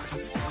 Thank you.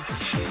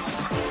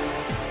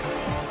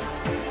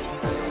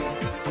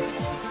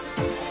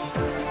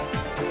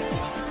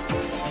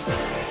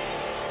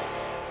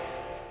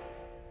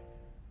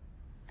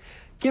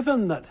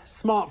 Given that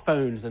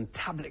smartphones and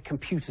tablet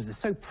computers are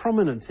so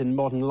prominent in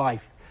modern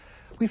life,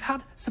 we've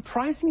had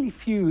surprisingly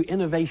few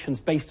innovations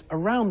based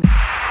around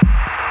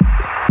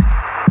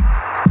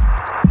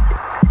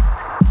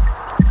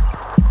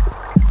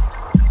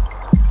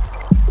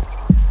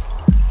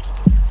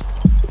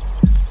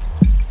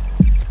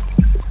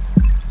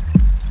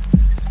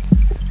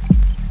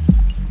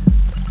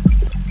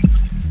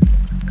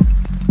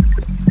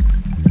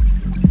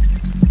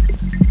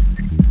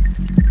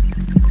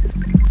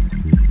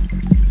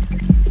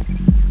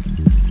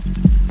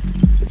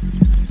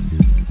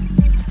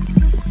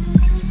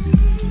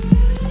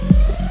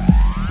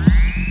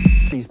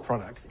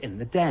products in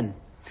the den.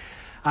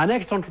 Our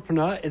next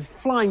entrepreneur is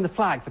flying the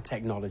flag for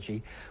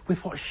technology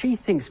with what she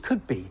thinks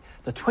could be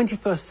the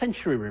 21st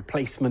century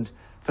replacement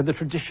for the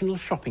traditional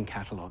shopping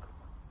catalogue.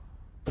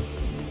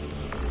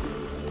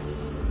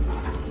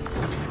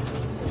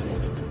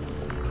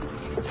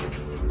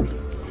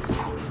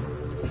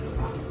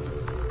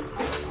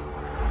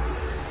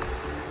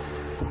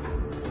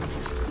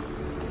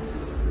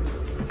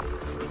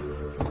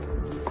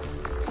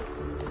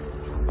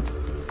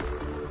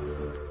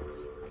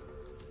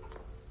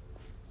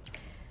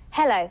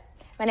 Hello,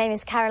 my name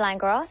is Caroline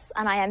Gross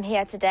and I am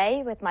here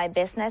today with my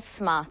business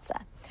Smarter.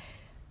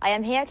 I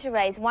am here to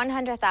raise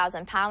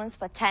 £100,000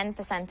 for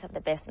 10% of the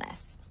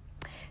business.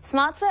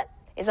 Smarter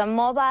is a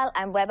mobile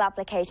and web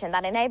application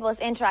that enables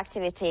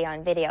interactivity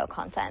on video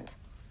content.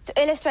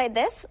 To illustrate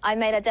this, I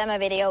made a demo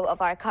video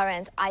of our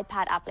current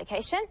iPad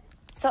application.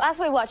 So as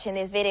we're watching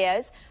these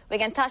videos, we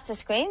can touch the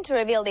screen to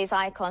reveal these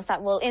icons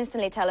that will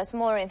instantly tell us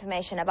more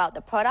information about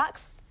the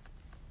products.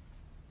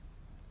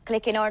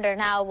 Click in order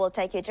now will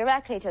take you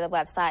directly to the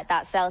website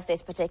that sells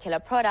this particular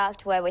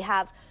product, where we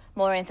have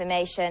more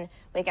information.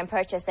 We can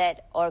purchase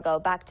it or go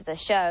back to the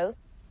show.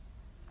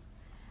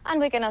 And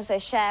we can also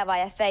share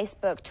via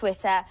Facebook,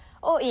 Twitter,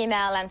 or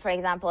email, and, for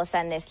example,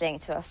 send this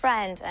link to a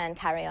friend and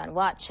carry on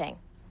watching.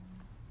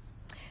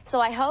 So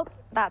I hope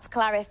that's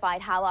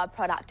clarified how our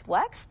product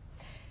works.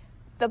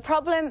 The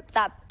problem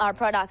that our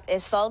product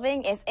is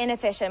solving is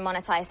inefficient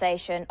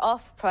monetization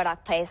of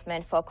product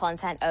placement for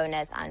content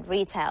owners and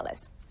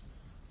retailers.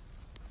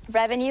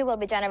 Revenue will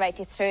be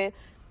generated through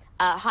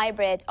a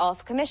hybrid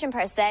of commission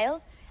per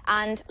sale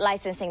and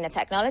licensing the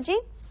technology.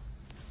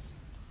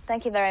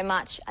 Thank you very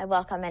much. I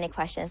welcome any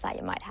questions that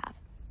you might have.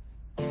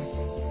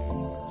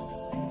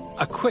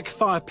 A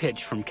quick-fire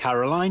pitch from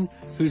Caroline,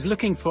 who's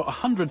looking for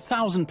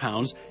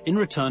 £100,000 in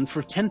return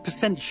for a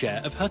 10%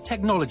 share of her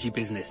technology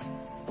business.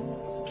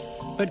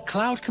 But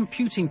cloud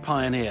computing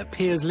pioneer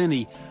Piers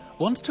Linney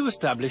wants to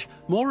establish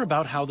more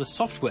about how the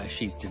software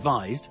she's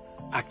devised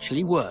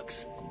actually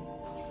works.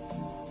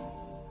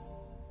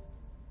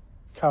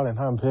 Caroline,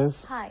 hi, I'm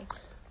Piers. Hi.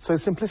 So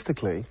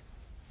simplistically,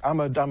 I'm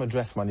a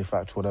dress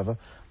manufacturer, whatever.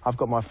 I've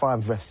got my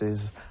 5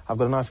 dresses. I've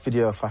got a nice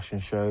video fashion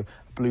show,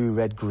 blue,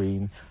 red,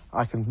 green.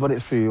 I can run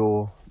it through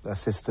your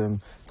system,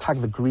 tag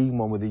the green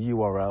one with a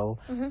URL,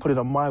 put it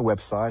on my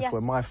website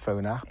or my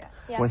phone app.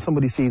 Yeah. When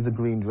somebody sees the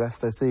green dress,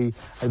 they see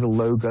a little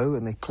logo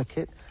and they click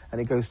it, and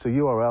it goes to a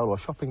URL or a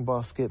shopping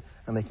basket,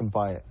 and they can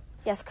buy it.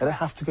 Yes, correct. They don't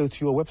have to go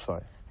to your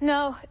website.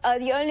 No,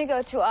 you only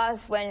go to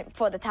us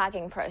for the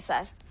tagging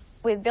process.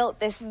 We've built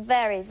this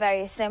very,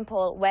 very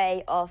simple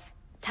way of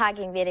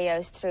tagging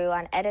videos through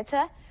an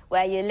editor,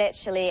 where you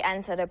literally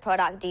enter the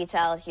product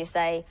details, you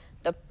say,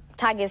 the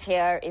tag is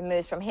here, it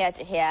moves from here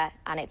to here,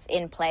 and it's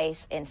in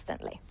place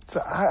instantly. So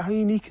how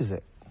unique is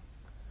it?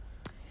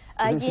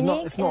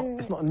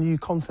 It's not a new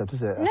concept,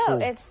 is it? No,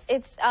 it's.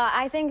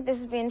 I think this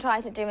has been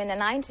tried to do in the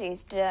 90s,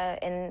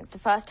 in the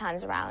first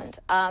times around.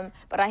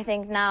 But I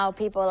think now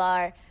people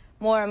are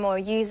more and more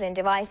using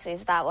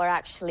devices that will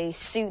actually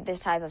suit this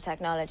type of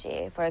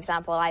technology. For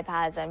example,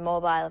 iPads and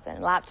mobiles and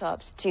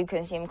laptops to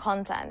consume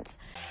content.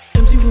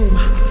 Empty room,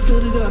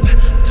 filled it up,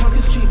 talk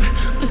is cheap,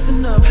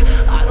 listen up.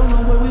 I don't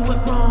know where we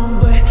went wrong,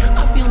 but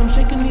I feel I'm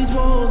shaking these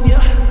walls,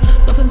 yeah.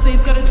 Nothing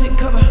safe, gotta take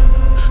cover.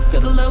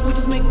 Still the love, we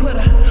just make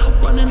glitter.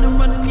 Running and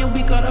running, yeah,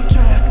 we got off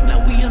track.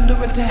 Now we under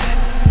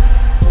attack.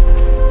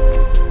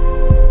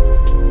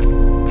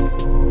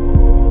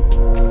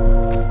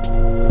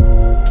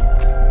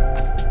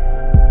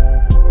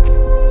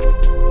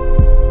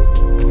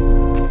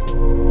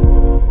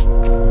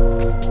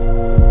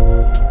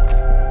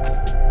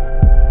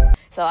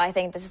 So I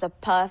think this is a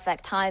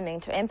perfect timing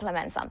to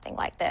implement something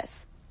like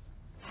this.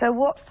 So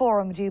what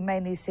forum do you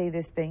mainly see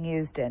this being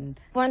used in?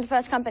 One of the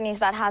first companies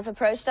that has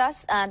approached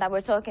us and that we're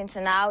talking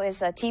to now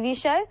is a TV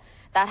show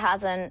that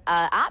has an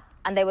app,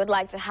 and they would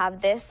like to have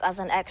this as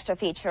an extra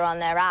feature on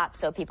their app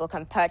so people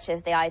can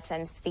purchase the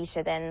items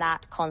featured in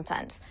that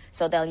content.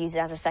 So they'll use it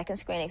as a second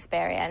screen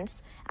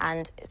experience,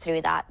 and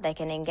through that they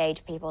can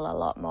engage people a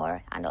lot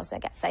more and also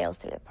get sales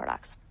through the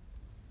products.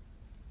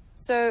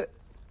 So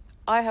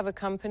I have a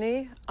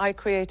company, I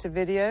create a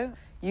video,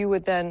 you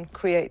would then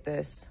create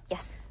this?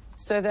 Yes.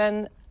 So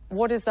then,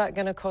 what is that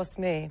going to cost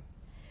me?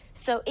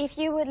 So if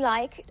you would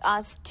like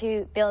us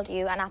to build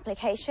you an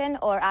application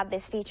or add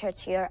this feature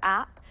to your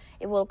app,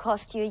 it will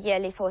cost you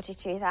yearly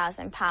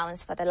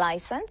 £42,000 for the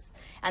license.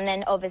 And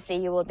then obviously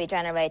you will be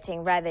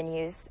generating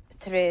revenues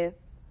through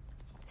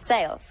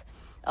sales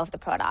of the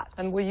product.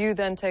 And will you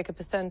then take a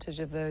percentage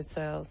of those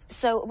sales?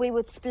 So we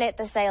would split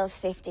the sales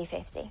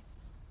 50-50.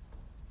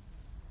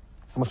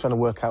 I'm trying to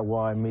work out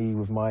why me,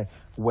 with my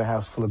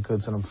warehouse full of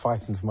goods and I'm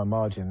fighting for my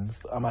margins,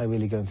 am I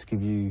really going to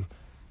give you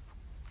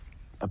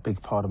a big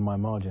part of my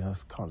margin? I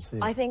can't see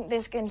it. I think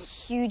this can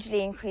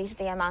hugely increase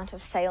the amount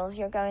of sales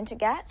you're going to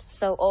get.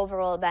 So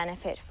overall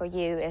benefit for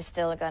you is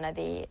still going to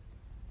be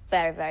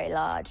very, very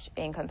large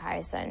in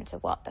comparison to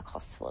what the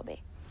costs will be.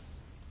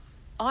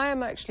 I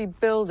am actually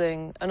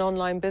building an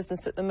online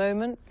business at the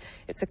moment.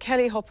 It's a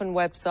Kelly Hoppen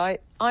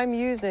website. I'm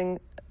using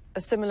a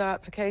similar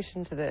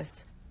application to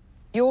this.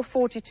 Your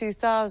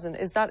 42,000,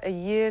 is that a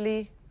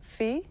yearly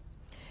fee?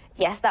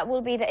 Yes, that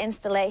will be the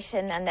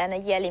installation and then a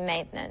yearly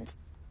maintenance.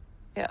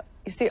 Yeah,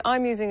 you see,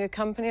 I'm using a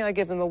company, I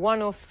give them a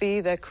one-off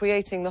fee, they're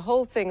creating the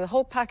whole thing, the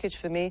whole package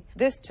for me.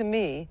 This, to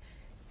me,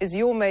 is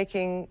you're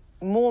making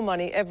more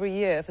money every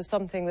year for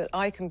something that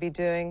I can be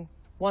doing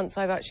once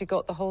I've actually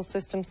got the whole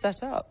system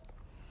set up.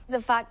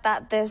 The fact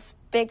that this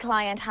big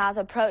client has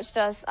approached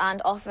us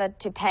and offered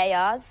to pay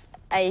us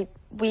a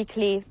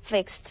weekly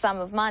fixed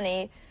sum of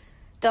money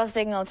does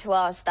signal to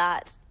us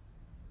that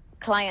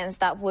clients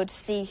that would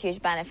see huge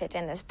benefit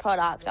in this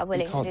product are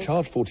willing to do. You can't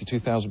charge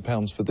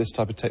 £42,000 for this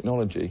type of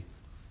technology.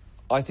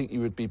 I think you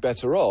would be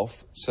better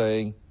off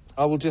saying,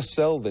 I will just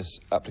sell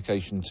this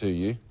application to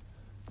you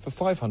for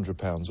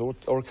 £500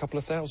 or a couple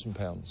of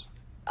 £1,000.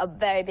 A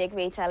very big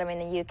retailer in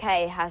the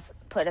UK has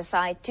put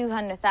aside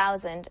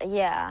 £200,000 a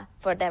year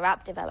for their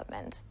app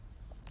development.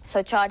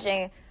 So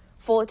charging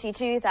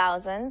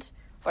 £42,000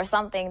 for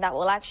something that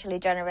will actually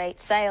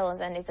generate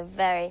sales and is a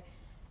very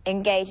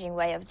engaging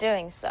way of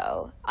doing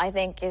so, I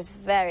think is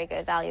very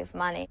good value for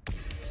money.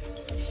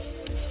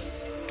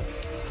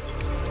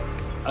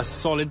 A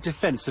solid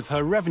defence of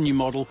her revenue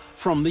model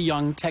from the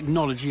young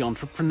technology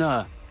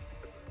entrepreneur.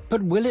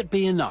 But will it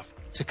be enough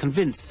to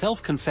convince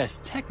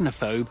self-confessed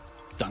technophobe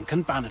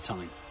Duncan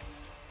Bannatyne?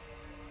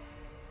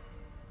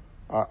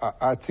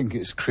 I think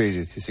it's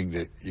crazy to think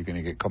that you're going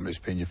to get companies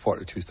paying you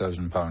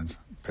 £42,000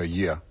 per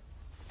year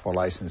for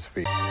licence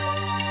fee.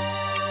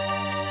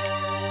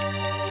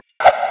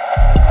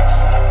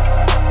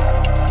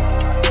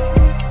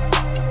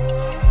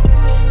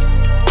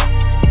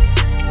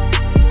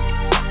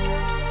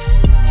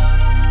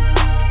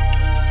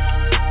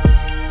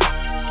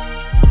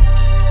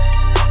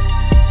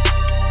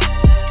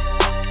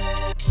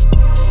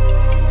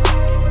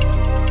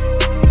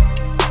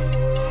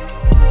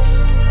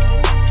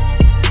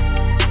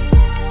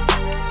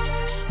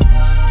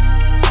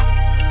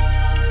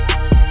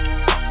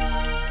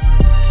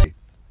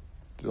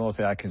 only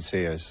thing I can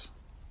say is,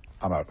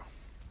 I'm out.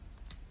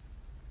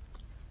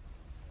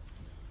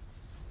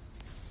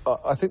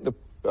 I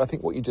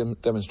think what you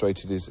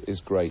demonstrated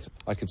is great.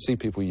 I could see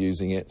people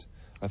using it.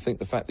 I think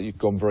the fact that you've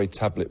gone very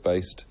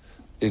tablet-based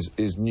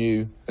is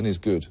new and is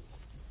good.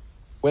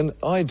 When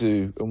I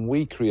do and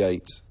we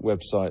create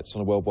websites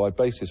on a worldwide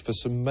basis for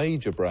some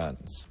major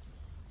brands,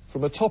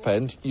 from a top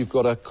end, you've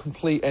got a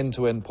complete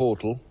end-to-end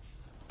portal,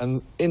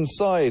 and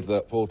inside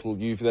that portal,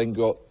 you've then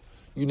got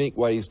unique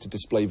ways to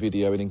display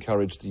video and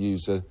encourage the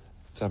user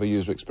to have a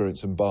user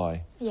experience and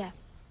buy. Yeah.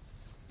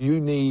 You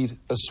need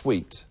a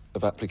suite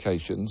of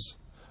applications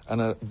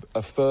and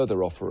a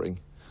further offering.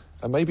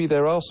 And maybe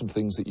there are some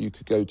things that you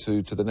could go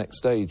to the next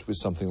stage with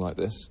something like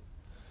this.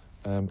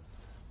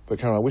 But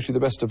Karen, I wish you the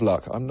best of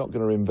luck. I'm not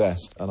going to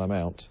invest, and I'm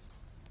out.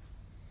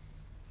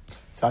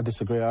 So I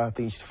disagree. I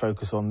think you should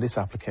focus on this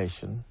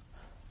application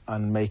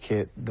and make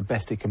it the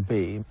best it can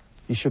be.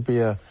 You should be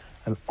an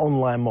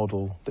online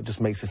model that just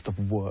makes this stuff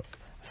work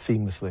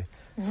seamlessly.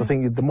 So I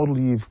think the model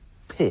you've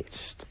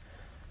pitched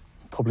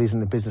probably isn't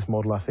the business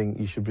model I think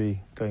you should be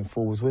going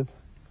forwards with.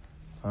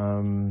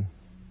 So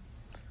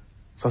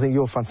I think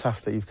you're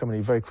fantastic. You've come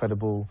in very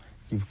credible.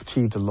 You've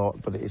achieved a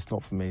lot, but it's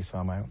not for me, so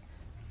I'm out.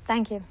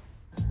 Thank you.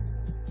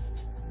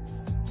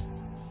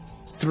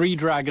 3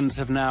 dragons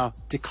have now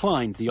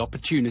declined the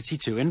opportunity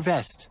to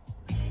invest.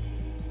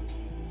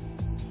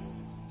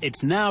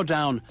 It's now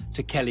down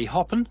to Kelly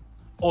Hoppen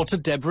or to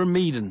Deborah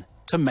Meaden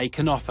to make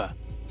an offer.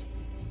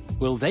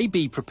 Will they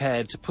be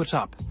prepared to put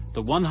up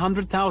the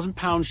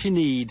 £100,000 she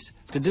needs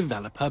to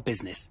develop her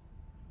business?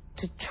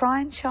 To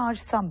try and charge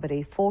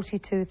somebody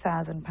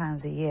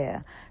 £42,000 a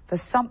year for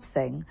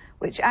something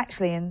which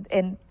actually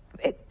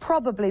it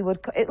probably would,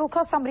 it'll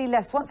cost somebody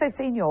less. Once they've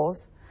seen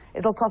yours,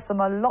 it'll cost them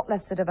a lot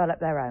less to develop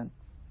their own.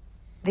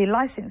 The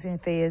licensing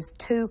fee is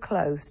too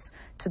close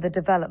to the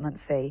development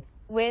fee.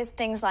 With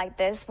things like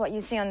this, what you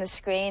see on the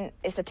screen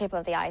is the tip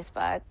of the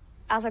iceberg.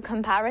 As a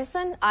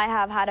comparison, I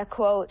have had a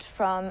quote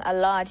from a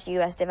large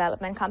US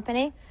development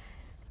company.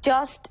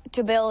 Just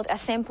to build a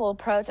simple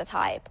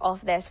prototype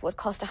of this would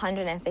cost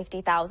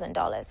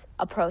 $150,000,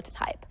 a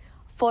prototype.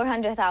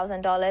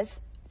 $400,000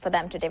 for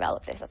them to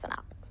develop this as an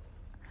app.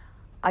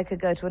 I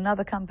could go to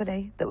another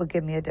company that would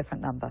give me a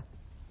different number.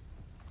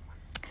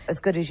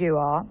 As good as you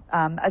are,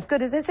 as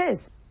good as this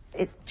is,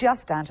 it's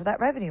just down to that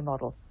revenue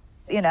model.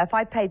 You know, if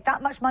I paid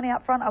that much money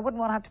up front, I wouldn't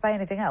want to have to pay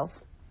anything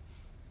else.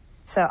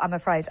 So I'm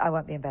afraid I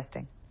won't be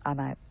investing. I'm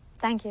out.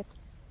 Thank you.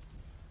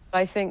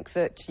 I think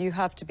that you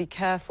have to be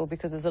careful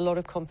because there's a lot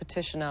of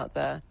competition out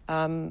there.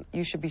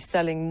 You should be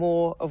selling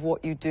more of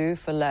what you do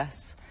for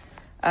less.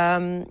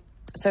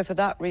 So for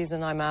that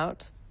reason, I'm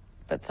out.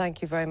 But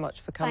thank you very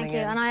much for coming in.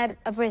 Thank you, and I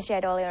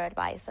appreciate all your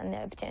advice and the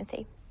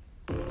opportunity.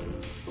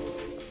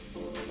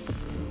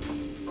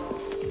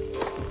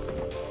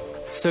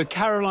 So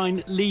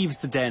Caroline leaves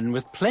the den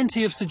with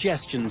plenty of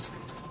suggestions,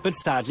 but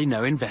sadly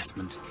no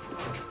investment.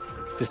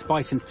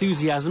 Despite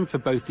enthusiasm for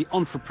both the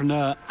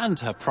entrepreneur and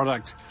her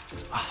product,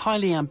 a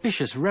highly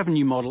ambitious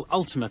revenue model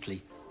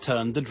ultimately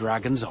turned the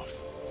dragons off.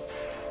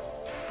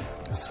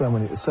 There's so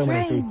many people.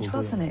 Strange,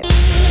 wasn't it?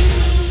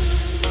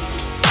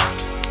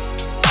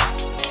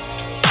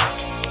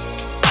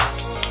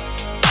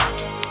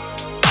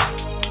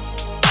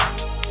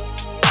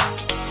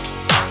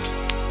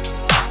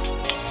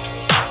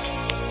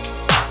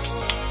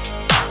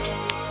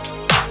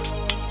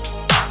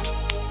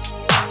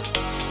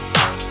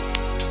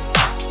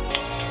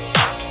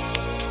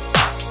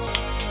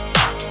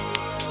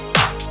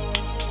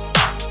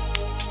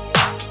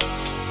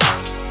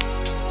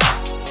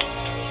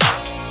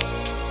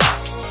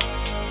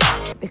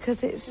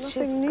 Because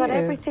she's got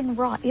everything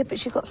right. Yeah, but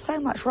she got so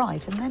much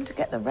right, and then to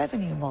get the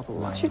revenue model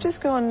right. You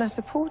just go on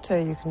Net-a-Porter,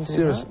 you can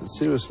do that.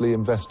 Seriously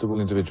investable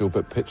individual,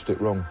 but pitched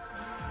it wrong.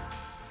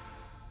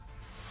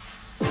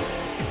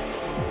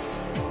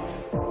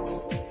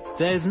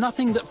 There's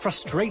nothing that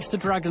frustrates the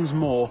dragons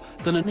more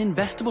than an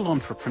investable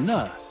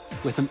entrepreneur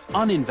with an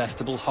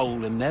uninvestable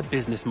hole in their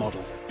business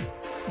model.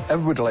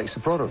 Everybody likes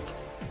the product,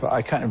 but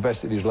I can't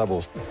invest at these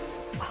levels.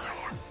 I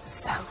am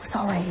so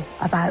sorry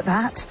about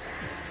that,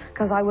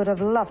 because I would have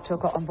loved to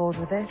have got on board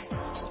with this.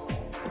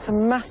 It's a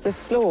massive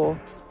flaw.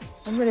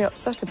 I'm really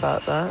upset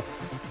about that.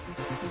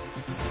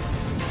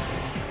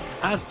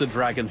 As the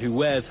dragon who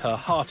wears her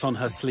heart on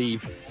her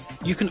sleeve,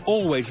 you can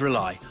always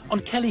rely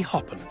on Kelly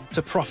Hoppen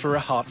to proffer a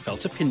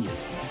heartfelt opinion.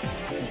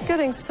 It's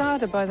getting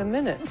sadder by the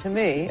minute to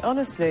me,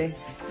 honestly.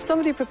 If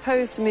somebody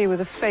proposed to me with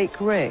a fake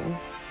ring,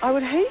 I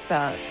would hate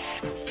that.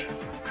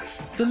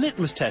 The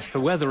litmus test for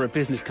whether a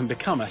business can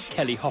become a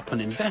Kelly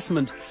Hoppen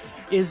investment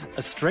is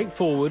as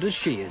straightforward as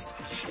she is.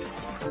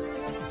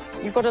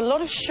 You've got a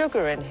lot of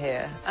sugar in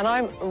here, and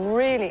I'm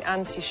really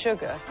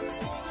anti-sugar.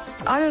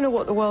 I don't know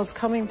what the world's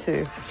coming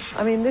to.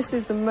 I mean, this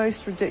is the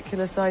most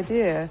ridiculous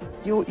idea.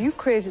 You've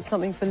created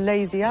something for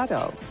lazy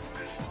adults,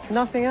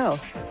 nothing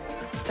else.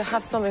 To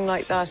have something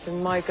like that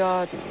in my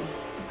garden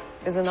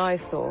is an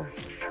eyesore.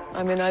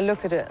 I mean, I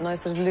look at it and I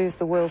sort of lose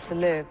the will to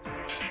live.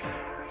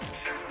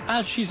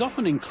 As she's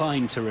often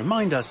inclined to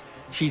remind us,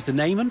 she's the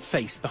name and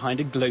face behind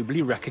a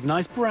globally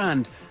recognised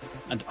brand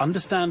and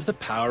understands the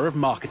power of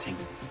marketing.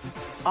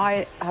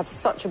 I have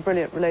such a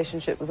brilliant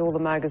relationship with all the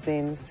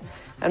magazines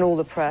and all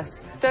the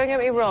press. Don't get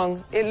me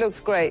wrong, it looks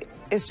great.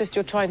 It's just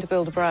you're trying to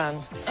build a brand.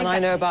 Exactly. And I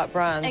know about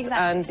brands,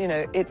 and, you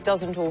know, it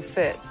doesn't all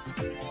fit.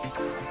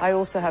 I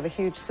also have a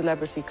huge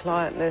celebrity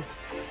client list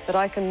that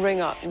I can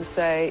ring up and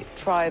say,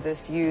 try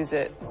this, use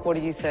it, what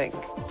do you think?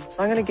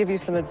 I'm going to give you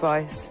some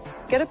advice.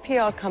 Get a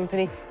PR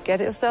company, get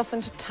yourself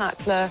into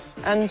Tackler,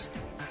 and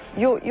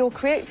you'll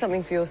create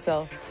something for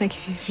yourself. Thank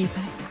you for your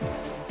feedback.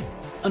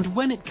 And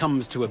when it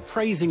comes to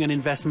appraising an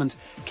investment,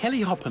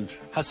 Kelly Hoppen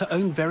has her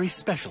own very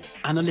special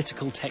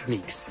analytical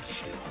techniques.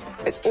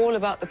 It's all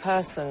about the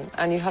person,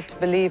 and you have to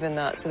believe in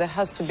that. So there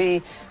has to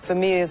be, for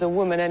me as a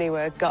woman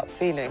anyway, a gut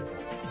feeling.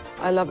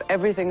 I love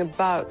everything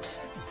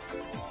about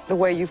the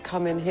way you've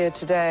come in here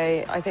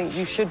today. I think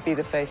you should be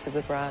the face of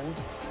the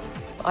brand.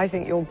 I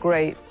think you're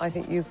great. I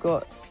think you've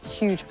got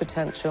huge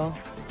potential.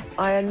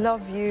 I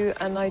love you,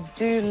 and I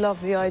do love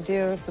the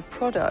idea of the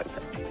product.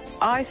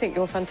 I think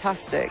you're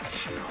fantastic.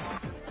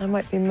 I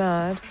might be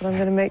mad, but I'm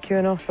going to make you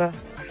an offer.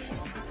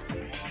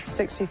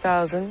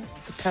 60,000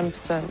 for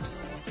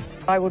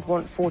 10%. I would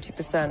want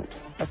 40%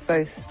 of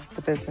both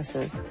the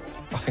businesses.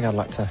 I think I'd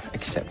like to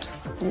accept.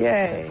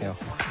 Yay. Accept the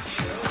offer.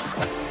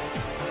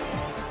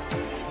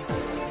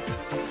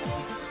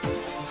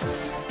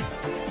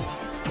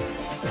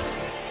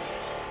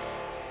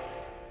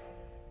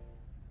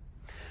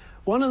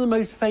 One of the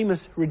most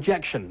famous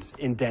rejections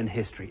in Den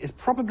history is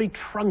probably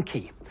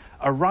Trunky,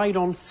 a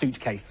ride-on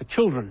suitcase for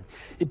children.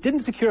 It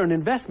didn't secure an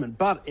investment,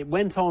 but it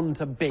went on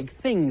to big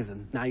things,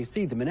 and now you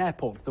see them in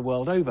airports the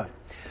world over.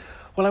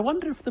 Well, I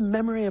wonder if the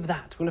memory of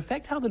that will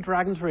affect how the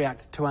Dragons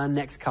react to our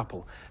next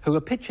couple, who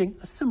are pitching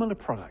a similar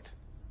product.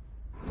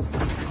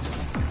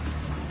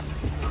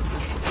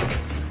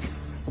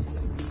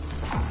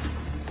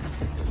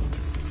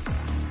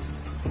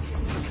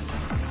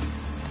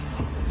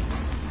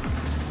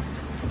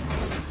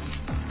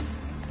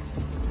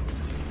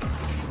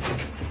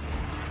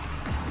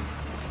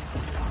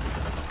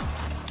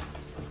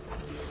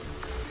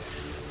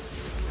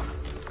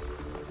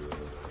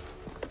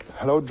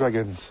 Hello,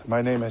 Dragons. My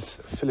name is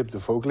Philip de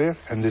Vogelier,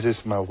 and this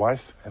is my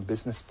wife and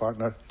business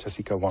partner,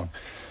 Jessica Wang.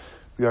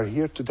 We are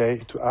here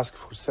today to ask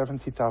for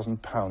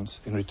 £70,000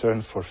 in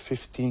return for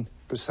 15%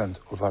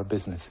 of our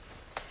business.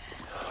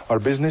 Our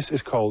business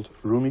is called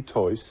Roomy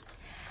Toys.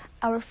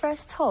 Our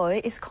first toy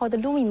is called the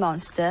Roomy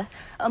Monster,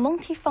 a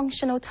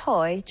multifunctional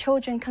toy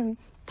children can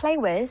play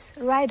with,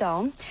 ride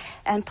on,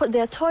 and put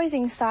their toys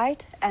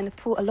inside and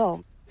pull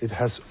along. It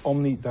has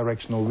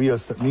omnidirectional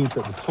wheels. That means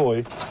that the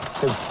toy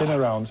can spin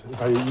around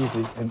very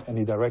easily in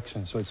any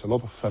direction, so it's a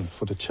lot of fun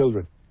for the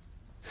children.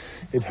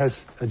 It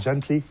has a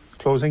gently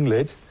closing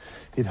lid,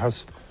 it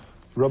has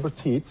rubber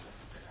teeth,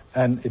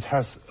 and it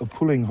has a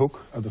pulling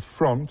hook at the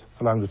front,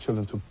 allowing the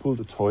children to pull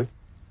the toy.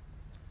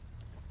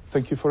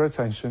 Thank you for your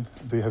attention.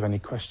 Do you have any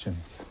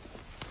questions?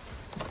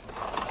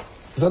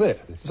 Is that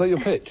it? Is that your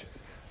pitch?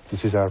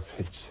 This is our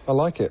pitch. I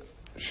like it.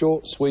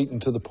 Short, sweet,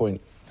 and to the point.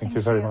 Thank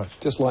you very much.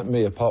 Just like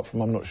me, apart from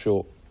I'm not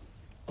short.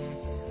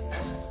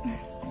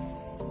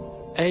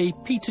 A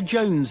Peter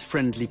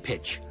Jones-friendly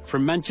pitch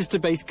from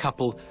Manchester-based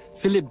couple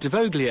Philip de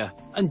Vogelier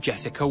and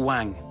Jessica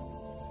Wang.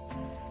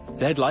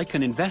 They'd like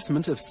an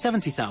investment of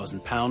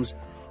 £70,000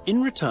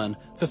 in return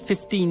for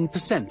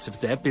 15% of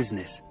their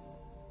business.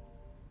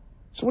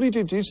 So what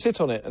do? Do you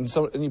sit on it and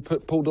you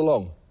pulled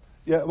along?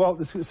 Yeah, well,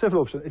 there's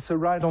several options. It's a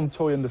ride-on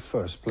toy in the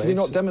first place. Can you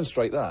not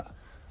demonstrate that?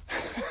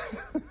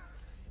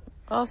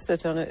 I'll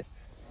sit on it.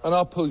 And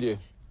I'll pull you.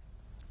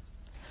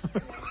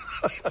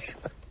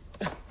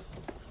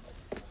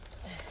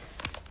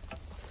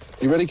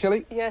 You ready,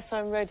 Kelly? Yes,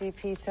 I'm ready,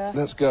 Peter.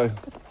 Let's go.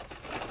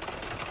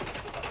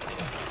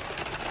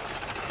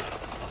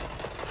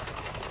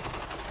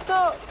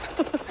 Stop!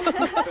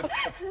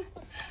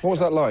 What was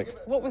that like?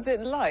 What was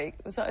it like?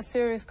 Was that a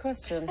serious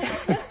question?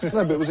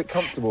 No, but was it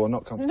comfortable or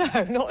not comfortable?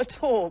 No, not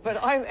at all,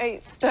 but I'm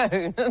 8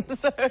 stone,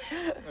 so...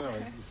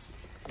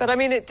 But, I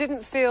mean, it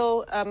didn't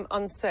feel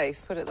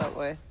unsafe, put it that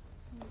way.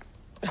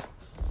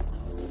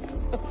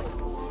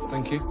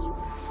 Thank you.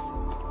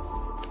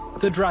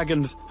 The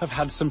Dragons have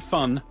had some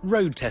fun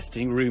road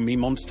testing Roomy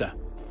Monster.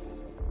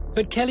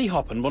 But Kelly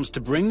Hoppen wants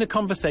to bring the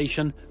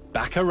conversation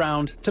back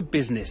around to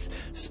business,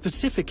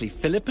 specifically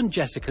Philip and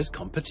Jessica's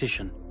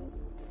competition.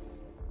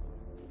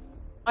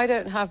 I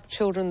don't have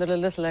children that are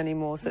little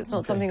anymore, so it's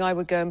not something I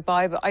would go and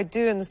buy, but I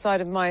do in the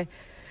side of my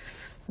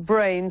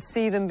brain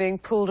see them being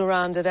pulled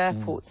around at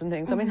airports and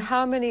things. I mean,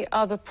 how many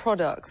other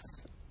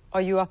products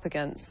are you up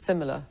against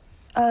similar?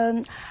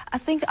 I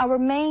think our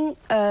main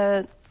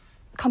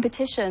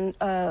competition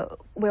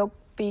will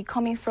be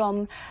coming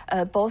from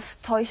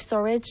both toy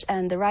storage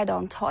and the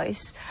ride-on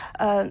toys.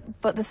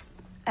 But the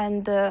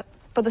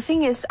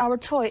thing is, our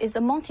toy is a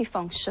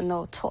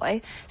multifunctional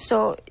toy.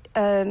 So,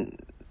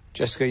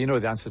 Jessica, you know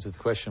the answer to the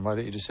question. Why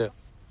don't you just say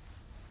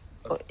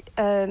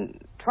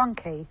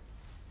Trunky.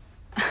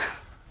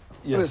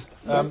 Yes.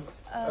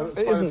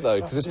 It isn't, though,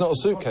 because it's not a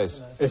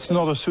suitcase. It's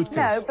not a suitcase.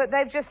 No, but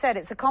they've just said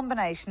it's a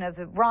combination of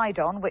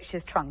ride-on, which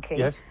is trunky,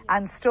 Yes.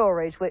 and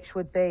storage, which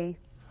would be...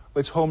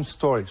 It's home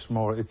storage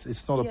more.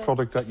 It's not a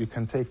product that you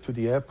can take to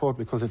the airport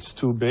because it's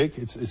too big.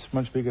 It's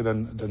much bigger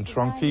than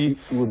trunky.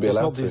 You wouldn't be it's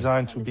allowed not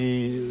designed to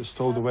be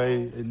stowed away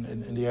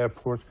in the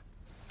airport.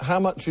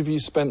 How much have you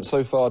spent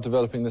so far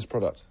developing this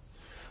product?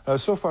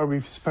 So far,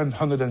 we've spent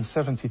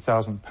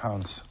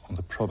 £170,000 on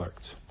the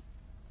product.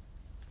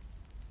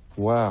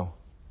 Wow.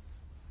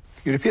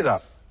 Can you repeat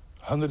that?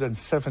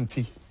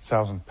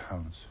 £170,000.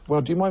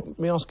 Well, do you mind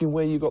me asking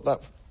where you got that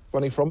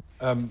money from?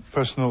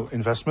 Personal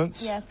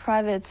investments. Yeah,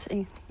 private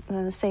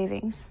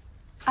savings.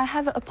 I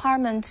have an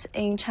apartment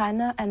in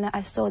China, and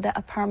I sold that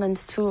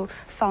apartment to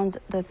fund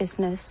the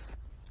business.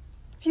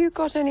 Have you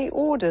got any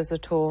orders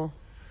at all?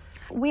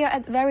 We are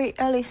at very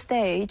early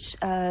stage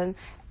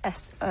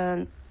as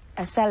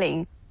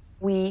selling.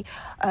 We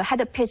had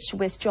a pitch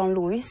with John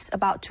Lewis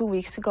about 2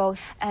 weeks ago,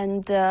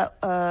 and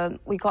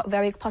we got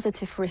very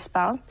positive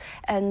response.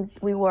 And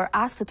we were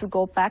asked to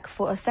go back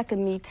for a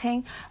second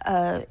meeting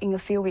in a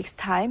few weeks'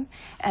 time.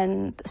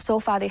 And so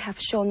far, they have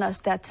shown us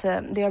that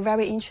they are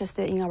very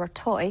interested in our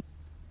toy.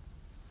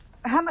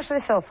 How much do they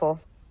sell for?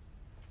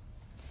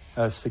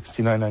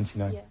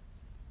 £69.99. Yeah.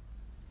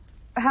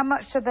 How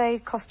much do they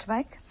cost to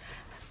make?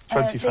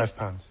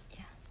 £25,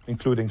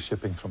 including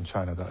shipping from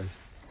China, that is.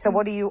 So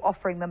what are you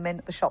offering them in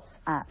at the shops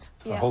at?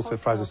 The wholesale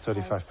price is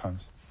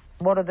 £35.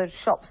 What are the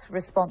shops'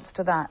 response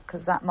to that?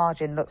 Because that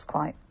margin looks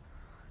quite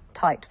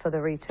tight for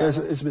the retailer.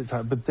 It's a bit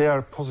tight, but they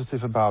are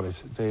positive about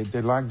it. They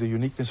like the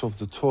uniqueness of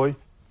the toy.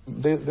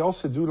 They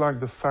also do like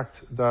the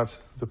fact that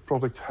the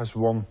product has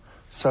won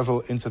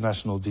several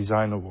international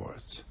design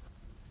awards.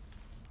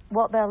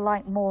 What they'll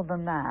like more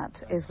than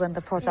that is when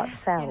the product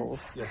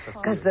sells,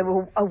 because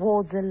the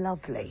awards are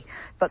lovely.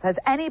 But has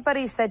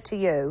anybody said to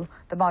you,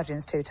 the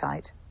margin's too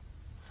tight?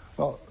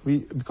 Well,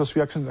 because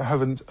we actually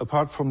haven't,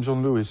 apart from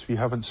John Lewis, we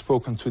haven't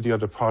spoken to the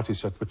other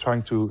parties yet. We're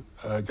trying to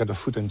get a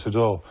foot into the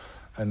door.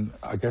 And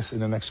I guess in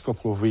the next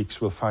couple of weeks,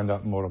 we'll find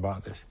out more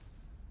about this.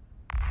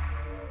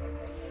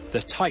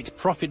 The tight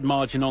profit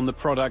margin on the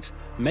product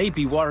may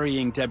be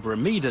worrying Deborah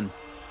Meaden,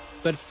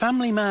 but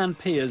family man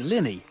Piers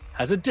Linney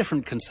has a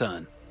different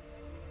concern.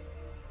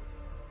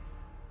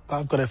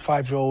 I've got a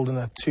 5-year-old and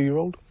a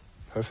 2-year-old.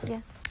 Perfect.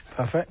 Yes.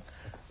 Perfect,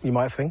 you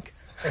might think.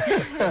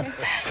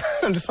 So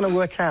I'm just trying to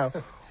work out,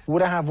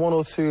 would I have 1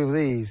 or 2 of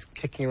these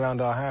kicking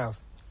around our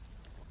house?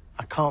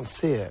 I can't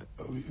see it.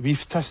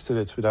 We've tested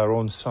it with our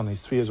own son.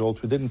 He's 3 years old.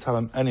 We didn't tell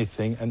him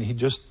anything, and he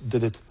just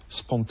did it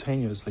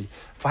spontaneously.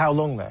 For how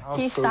long, then?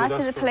 He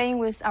started playing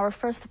with our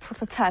first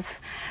prototype,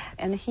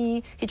 and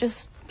he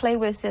just played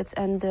with it,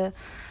 and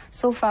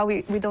so far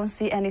we don't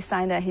see any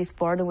sign that he's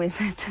bored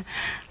with it.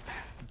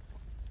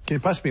 Can you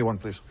pass me one,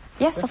 please?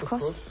 Yes, of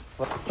course.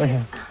 Right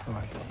here. All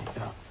right, there you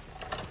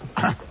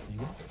go.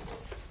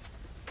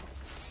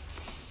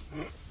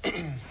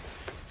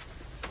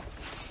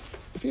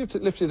 If you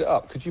lifted it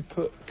up, could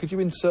you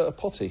insert a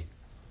potty?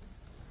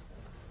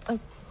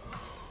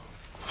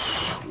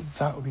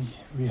 That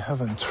we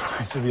haven't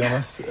tried, to be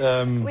honest.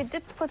 We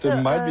did put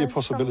there might be a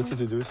possibility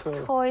to do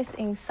so. Toys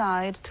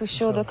inside to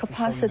show the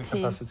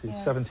capacity.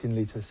 17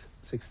 litres,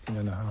 16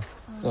 and a half.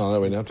 Oh,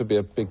 no, we have to be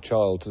a big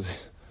child to...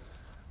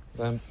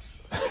 I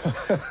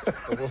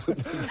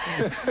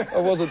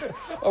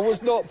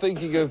was not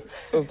thinking of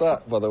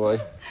that, by the way.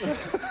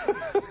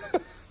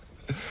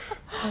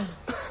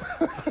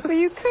 Well,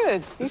 you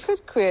could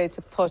create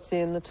a potty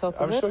in the top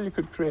of it. I'm sure you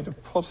could create a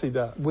potty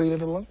that... Wheel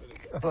it along?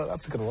 Oh,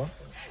 that's a good one.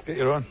 Get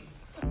your own.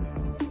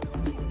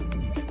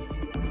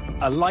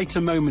 A lighter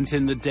moment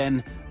in the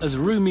den as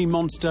Roomy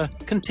Monster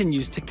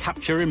continues to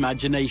capture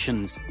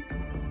imaginations.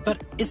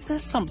 But is there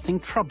something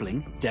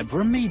troubling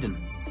Deborah Meaden?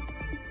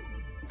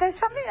 There's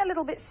something a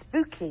little bit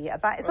spooky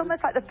about it. It's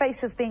almost like the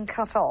face has been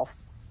cut off.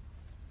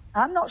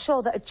 I'm not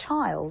sure that a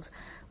child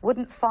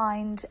wouldn't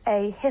find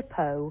a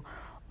hippo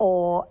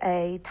or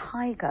a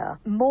tiger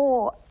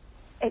more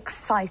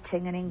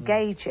exciting and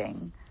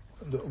engaging.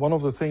 One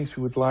of the things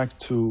we would like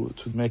to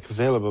make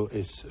available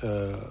is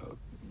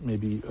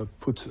maybe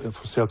put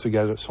for sale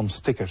together some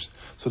stickers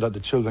so that the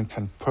children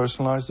can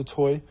personalize the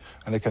toy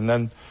and they can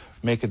then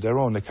make it their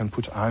own. They can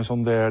put eyes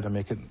on there, they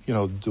make it, you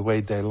know, the way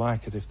they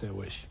like it if they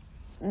wish.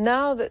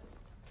 Now that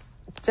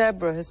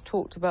Deborah has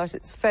talked about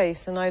its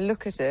face and I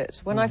look at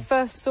it, when I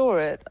first saw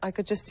it, I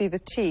could just see the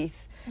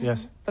teeth.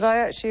 Yes. But I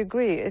actually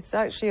agree, it's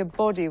actually a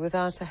body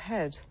without a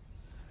head.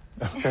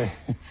 Okay.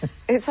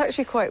 It's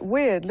actually quite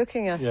weird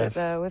looking at Yes. it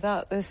there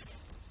without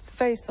this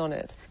face on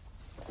it.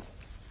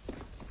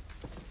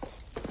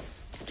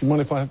 Do you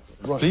mind if I...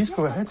 Right. Please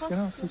go ahead,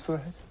 please go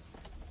ahead.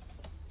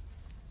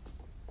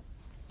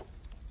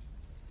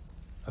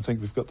 I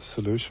think we've got the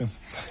solution.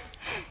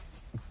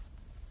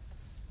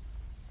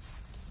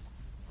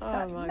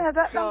 Oh my No,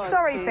 God, I'm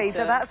sorry,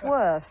 Peter, that's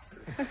worse.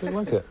 I don't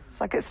like it. It's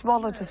like it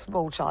swallowed a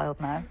small child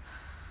now.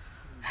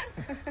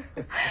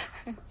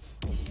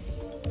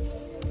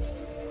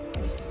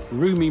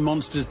 Roomy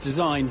Monster's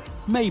design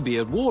may be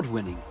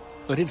award-winning,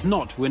 but it's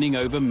not winning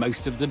over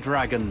most of the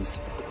dragons.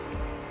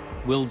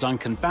 Will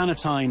Duncan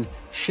Bannatyne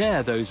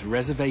share those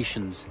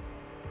reservations?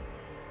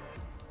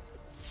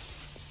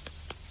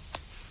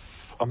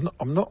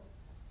 I'm not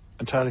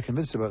entirely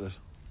convinced about this.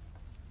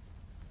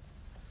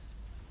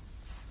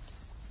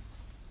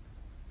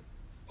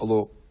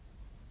 Although,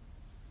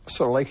 I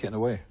sort of like it in a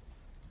way.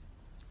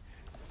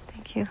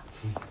 Thank you.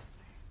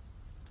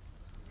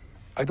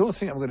 I don't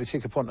think I'm going to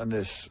take a punt on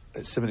this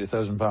at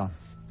 £70,000.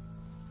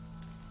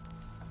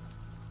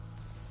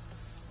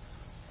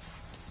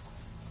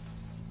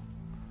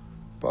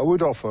 But I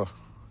would offer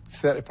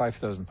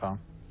 £35,000. Okay.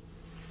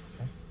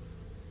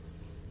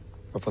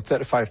 But for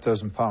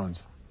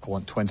 £35,000, I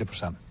want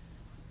 20%.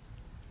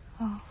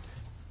 Oh.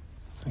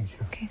 Thank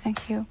you. Okay,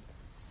 thank you.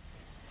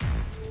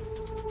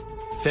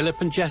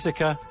 Philip and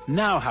Jessica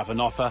now have an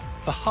offer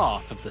for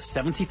half of the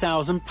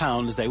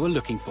 £70,000 they were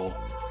looking for.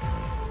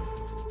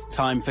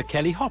 Time for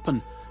Kelly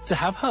Hoppen to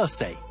have her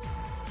say.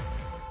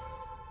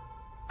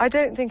 I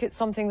don't think it's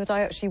something that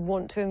I actually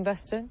want to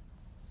invest in.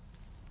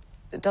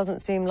 It doesn't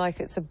seem like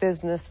it's a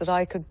business that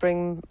I could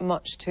bring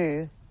much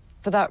to.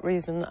 For that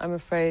reason, I'm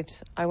afraid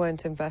I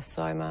won't invest,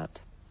 so I'm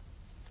out.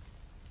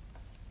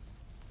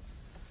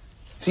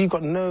 So you've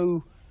got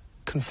no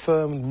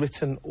confirmed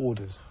written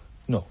orders?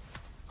 No.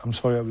 I'm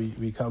sorry,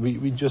 we can't.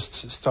 We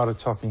just started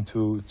talking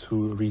to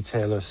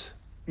retailers.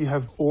 We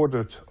have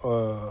ordered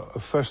a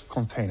first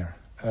container.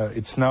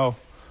 It's now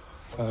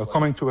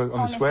coming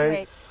on its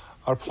way.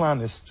 Our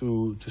plan is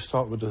to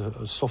start with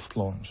a soft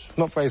launch. It's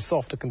not very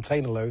soft, a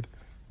container load.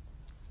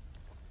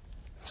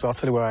 So I'll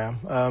tell you where I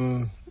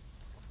am.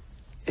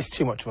 It's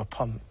too much of a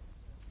punt.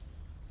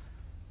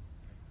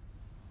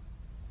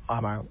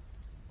 I'm out.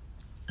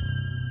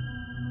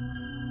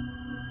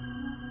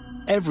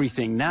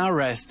 Everything now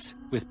rests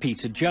with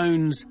Peter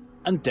Jones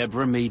and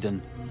Deborah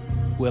Meaden.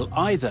 Will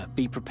either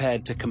be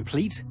prepared to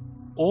complete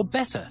or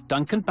better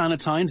Duncan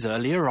Bannatyne's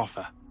earlier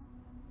offer?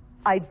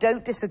 I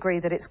don't disagree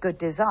that it's good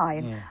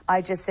design. Yeah.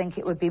 I just think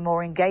it would be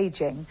more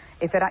engaging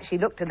if it actually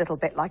looked a little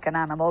bit like an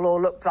animal or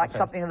looked like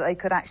something that they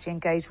could actually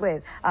engage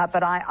with.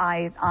 But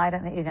I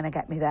don't think you're going to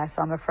get me there,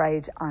 so I'm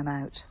afraid I'm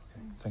out.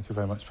 Okay. Thank you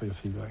very much for your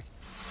feedback.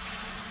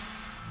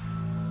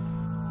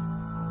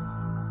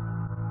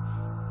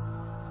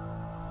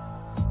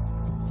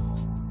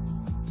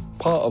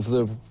 Part of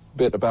the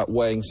bit about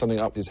weighing something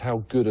up is how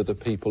good are the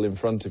people in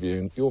front of you,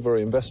 and you're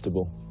very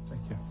investable.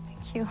 Thank you.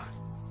 Thank you.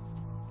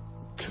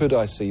 Could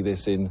I see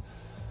this in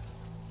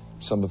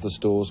some of the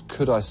stores?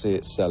 Could I see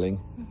it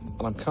selling?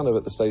 And I'm kind of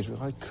at the stage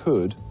where I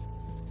could.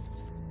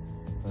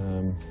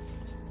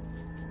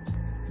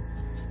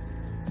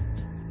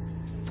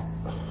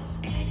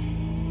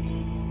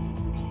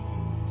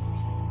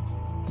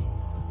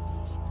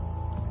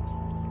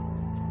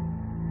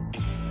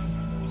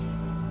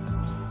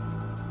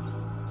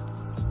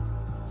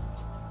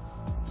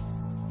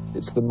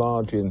 It's the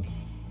margin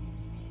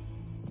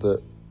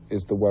that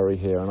is the worry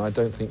here, and I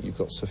don't think you've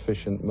got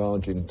sufficient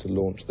margin to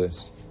launch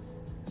this.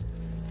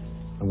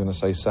 I'm going to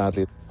say,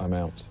 sadly, I'm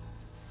out.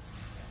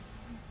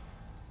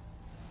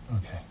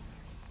 Okay.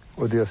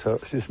 Oh dear, sir,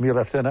 it's just me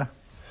left in, eh?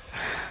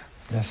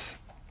 Yes.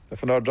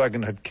 If another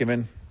dragon had come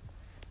in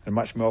and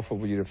matched me offer,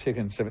 would you have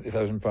taken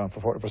 £70,000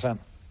 for 40%?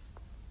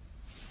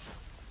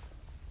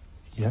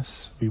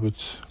 Yes, we would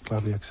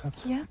gladly accept.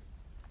 Yeah.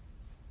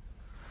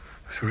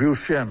 It's a real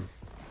shame.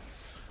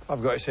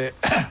 I've got to say,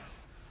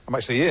 I'm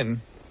actually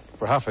in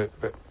for half it,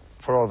 but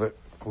for all of it,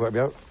 I've got to be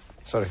out.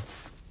 Sorry.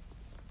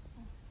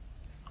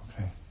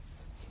 Okay.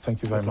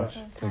 Thank you very much.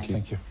 Thank you.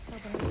 Thank you.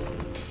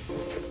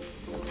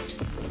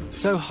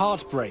 So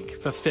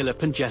heartbreak for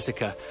Philip and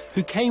Jessica,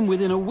 who came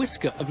within a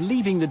whisker of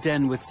leaving the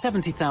den with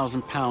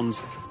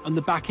 £70,000 and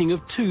the backing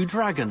of 2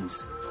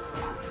 dragons.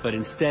 But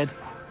instead,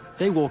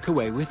 they walk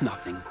away with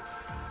nothing.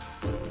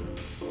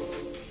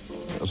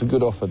 That was a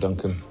good offer,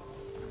 Duncan.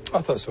 I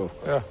thought so,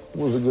 yeah. It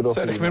was a good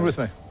offer. Come in with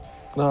me.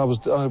 No, I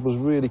was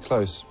really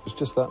close. It was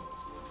just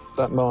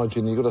that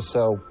margin. You've got to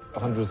sell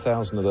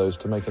 100,000 of those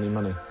to make any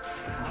money.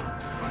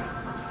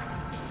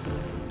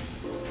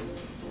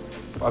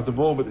 At the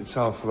moment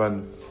itself,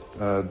 when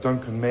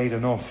Duncan made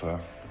an offer,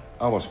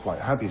 I was quite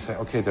happy, saying,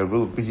 okay, there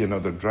will be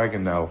another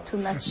dragon now To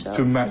match up.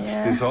 to match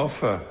Yeah. this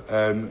offer.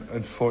 And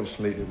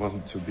unfortunately, it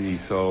wasn't to be.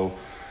 So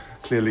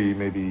clearly,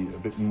 maybe a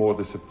bit more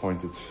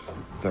disappointed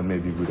than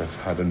maybe would have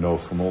had a no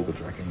from all the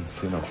dragons,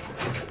 you know.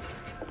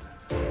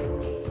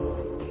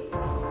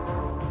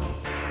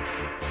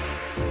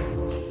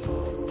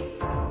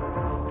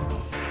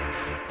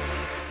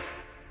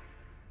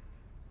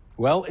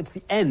 Well, it's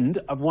the end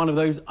of one of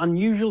those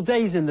unusual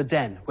days in the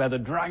den where the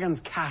dragon's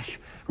cash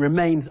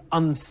remains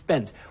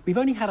unspent. We've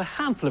only had a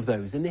handful of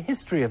those in the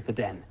history of the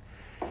den.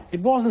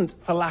 It wasn't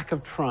for lack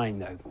of trying,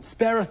 though.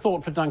 Spare a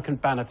thought for Duncan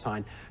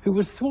Bannatyne, who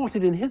was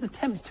thwarted in his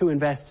attempts to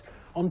invest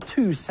on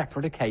 2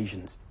 separate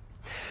occasions.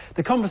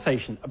 The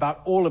conversation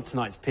about all of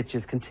tonight's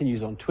pitches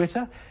continues on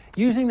Twitter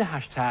using the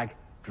hashtag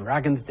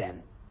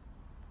 #DragonsDen.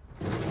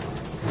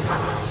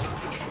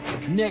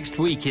 Next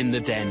week in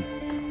the den.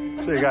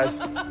 See you guys.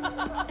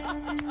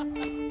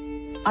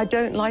 I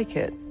don't like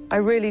it. I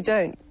really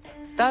don't.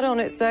 That on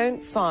its own,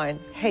 fine.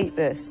 Hate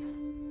this.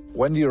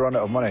 When do you run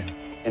out of money?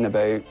 In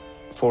about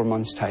 4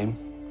 months' time.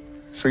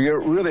 So you're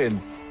really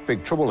in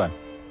big trouble then?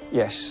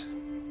 Yes.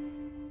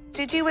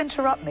 Did you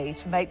interrupt me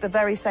to make the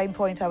very same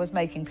point I was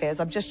making, Piers?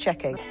 I'm just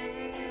checking.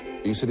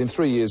 You said in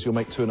 3 years you'll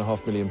make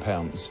 £2.5 million.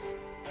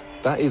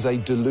 That is a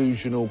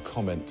delusional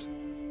comment.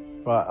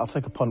 Right, I'll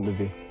take a punt with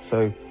you.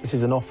 So this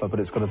is an offer, but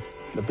it's got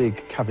a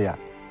big caveat.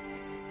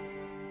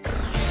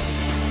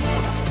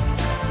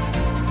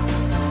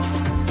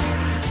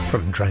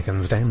 From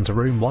Dragon's Den to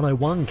Room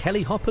 101,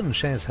 Kelly Hoppen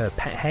shares her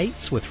pet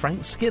hates with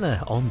Frank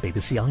Skinner on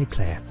BBC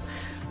iPlayer.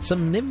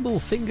 Some nimble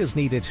fingers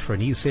needed for a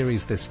new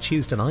series this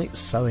Tuesday night.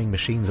 Sewing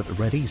machines at the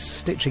ready.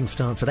 Stitching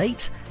starts at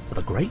 8 for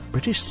the Great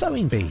British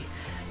Sewing Bee.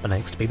 The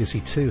next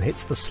BBC Two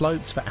hits the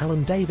slopes for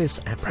Alan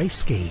Davis après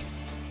ski.